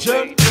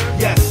major.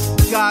 Yes,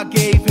 God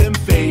gave him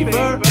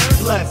favor.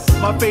 Bless.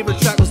 My favorite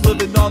track was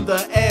Living on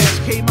the Edge.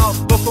 Came out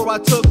before I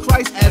took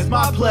Christ as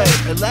my pledge.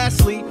 And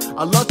lastly,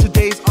 I love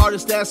today's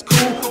artist, that's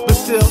cool, but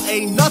still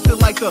ain't nothing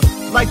like the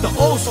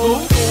old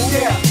school.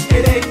 Yeah,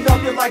 it ain't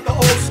nothing like the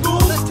old school.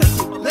 Let's take it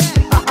from there.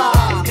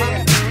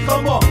 Yeah,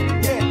 come on.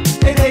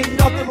 Yeah, it ain't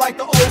nothing like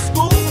the old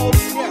school.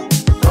 Yeah,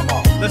 come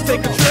on. Let's take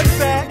a trip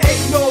back.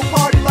 Ain't no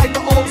party like the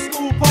old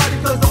school party,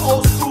 cause the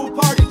old school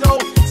party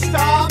don't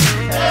stop.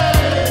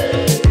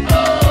 Hey,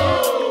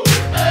 oh,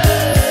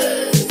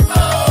 hey,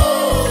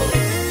 oh.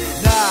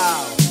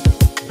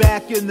 Now,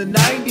 back in the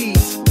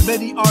 90s,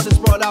 many artists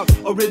brought out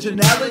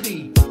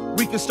originality.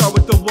 We can start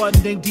with the one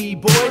named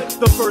D-Boy,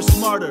 the first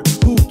martyr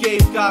who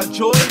gave God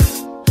joy.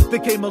 They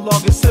came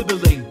along as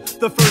sibling.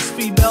 The first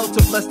female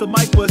to bless the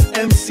mic was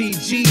MC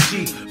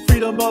Gigi.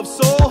 Freedom of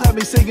soul, had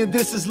me singing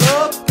This Is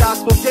Love.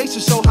 Gospel case to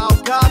show how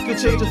God can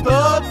change a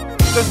thug.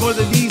 There's more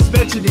than needs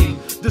mentioning.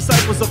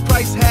 Disciples of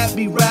Christ had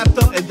me wrapped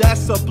up, and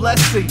that's a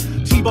blessing.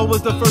 T-Bone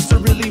was the first to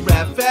really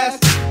rap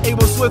fast.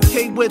 Amos Swift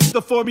came with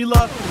the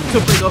formula to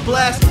bring a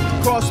blast.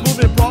 Cross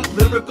movement brought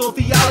lyrical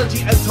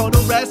theology, and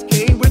Tonal Rats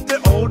came with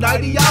their own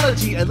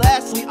ideology. And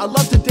lastly, I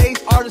love today's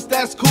artists,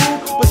 that's cool,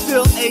 but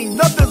still ain't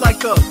nothing like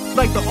the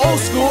old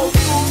school.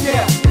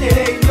 Yeah, it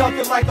ain't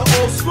nothing like the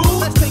old school.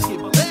 Let's take it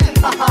back.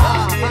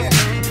 Yeah,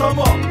 come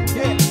on.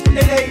 Yeah,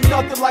 it ain't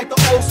nothing like the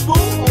old school.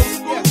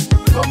 Yeah,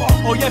 come on.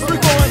 Oh yes,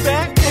 we're going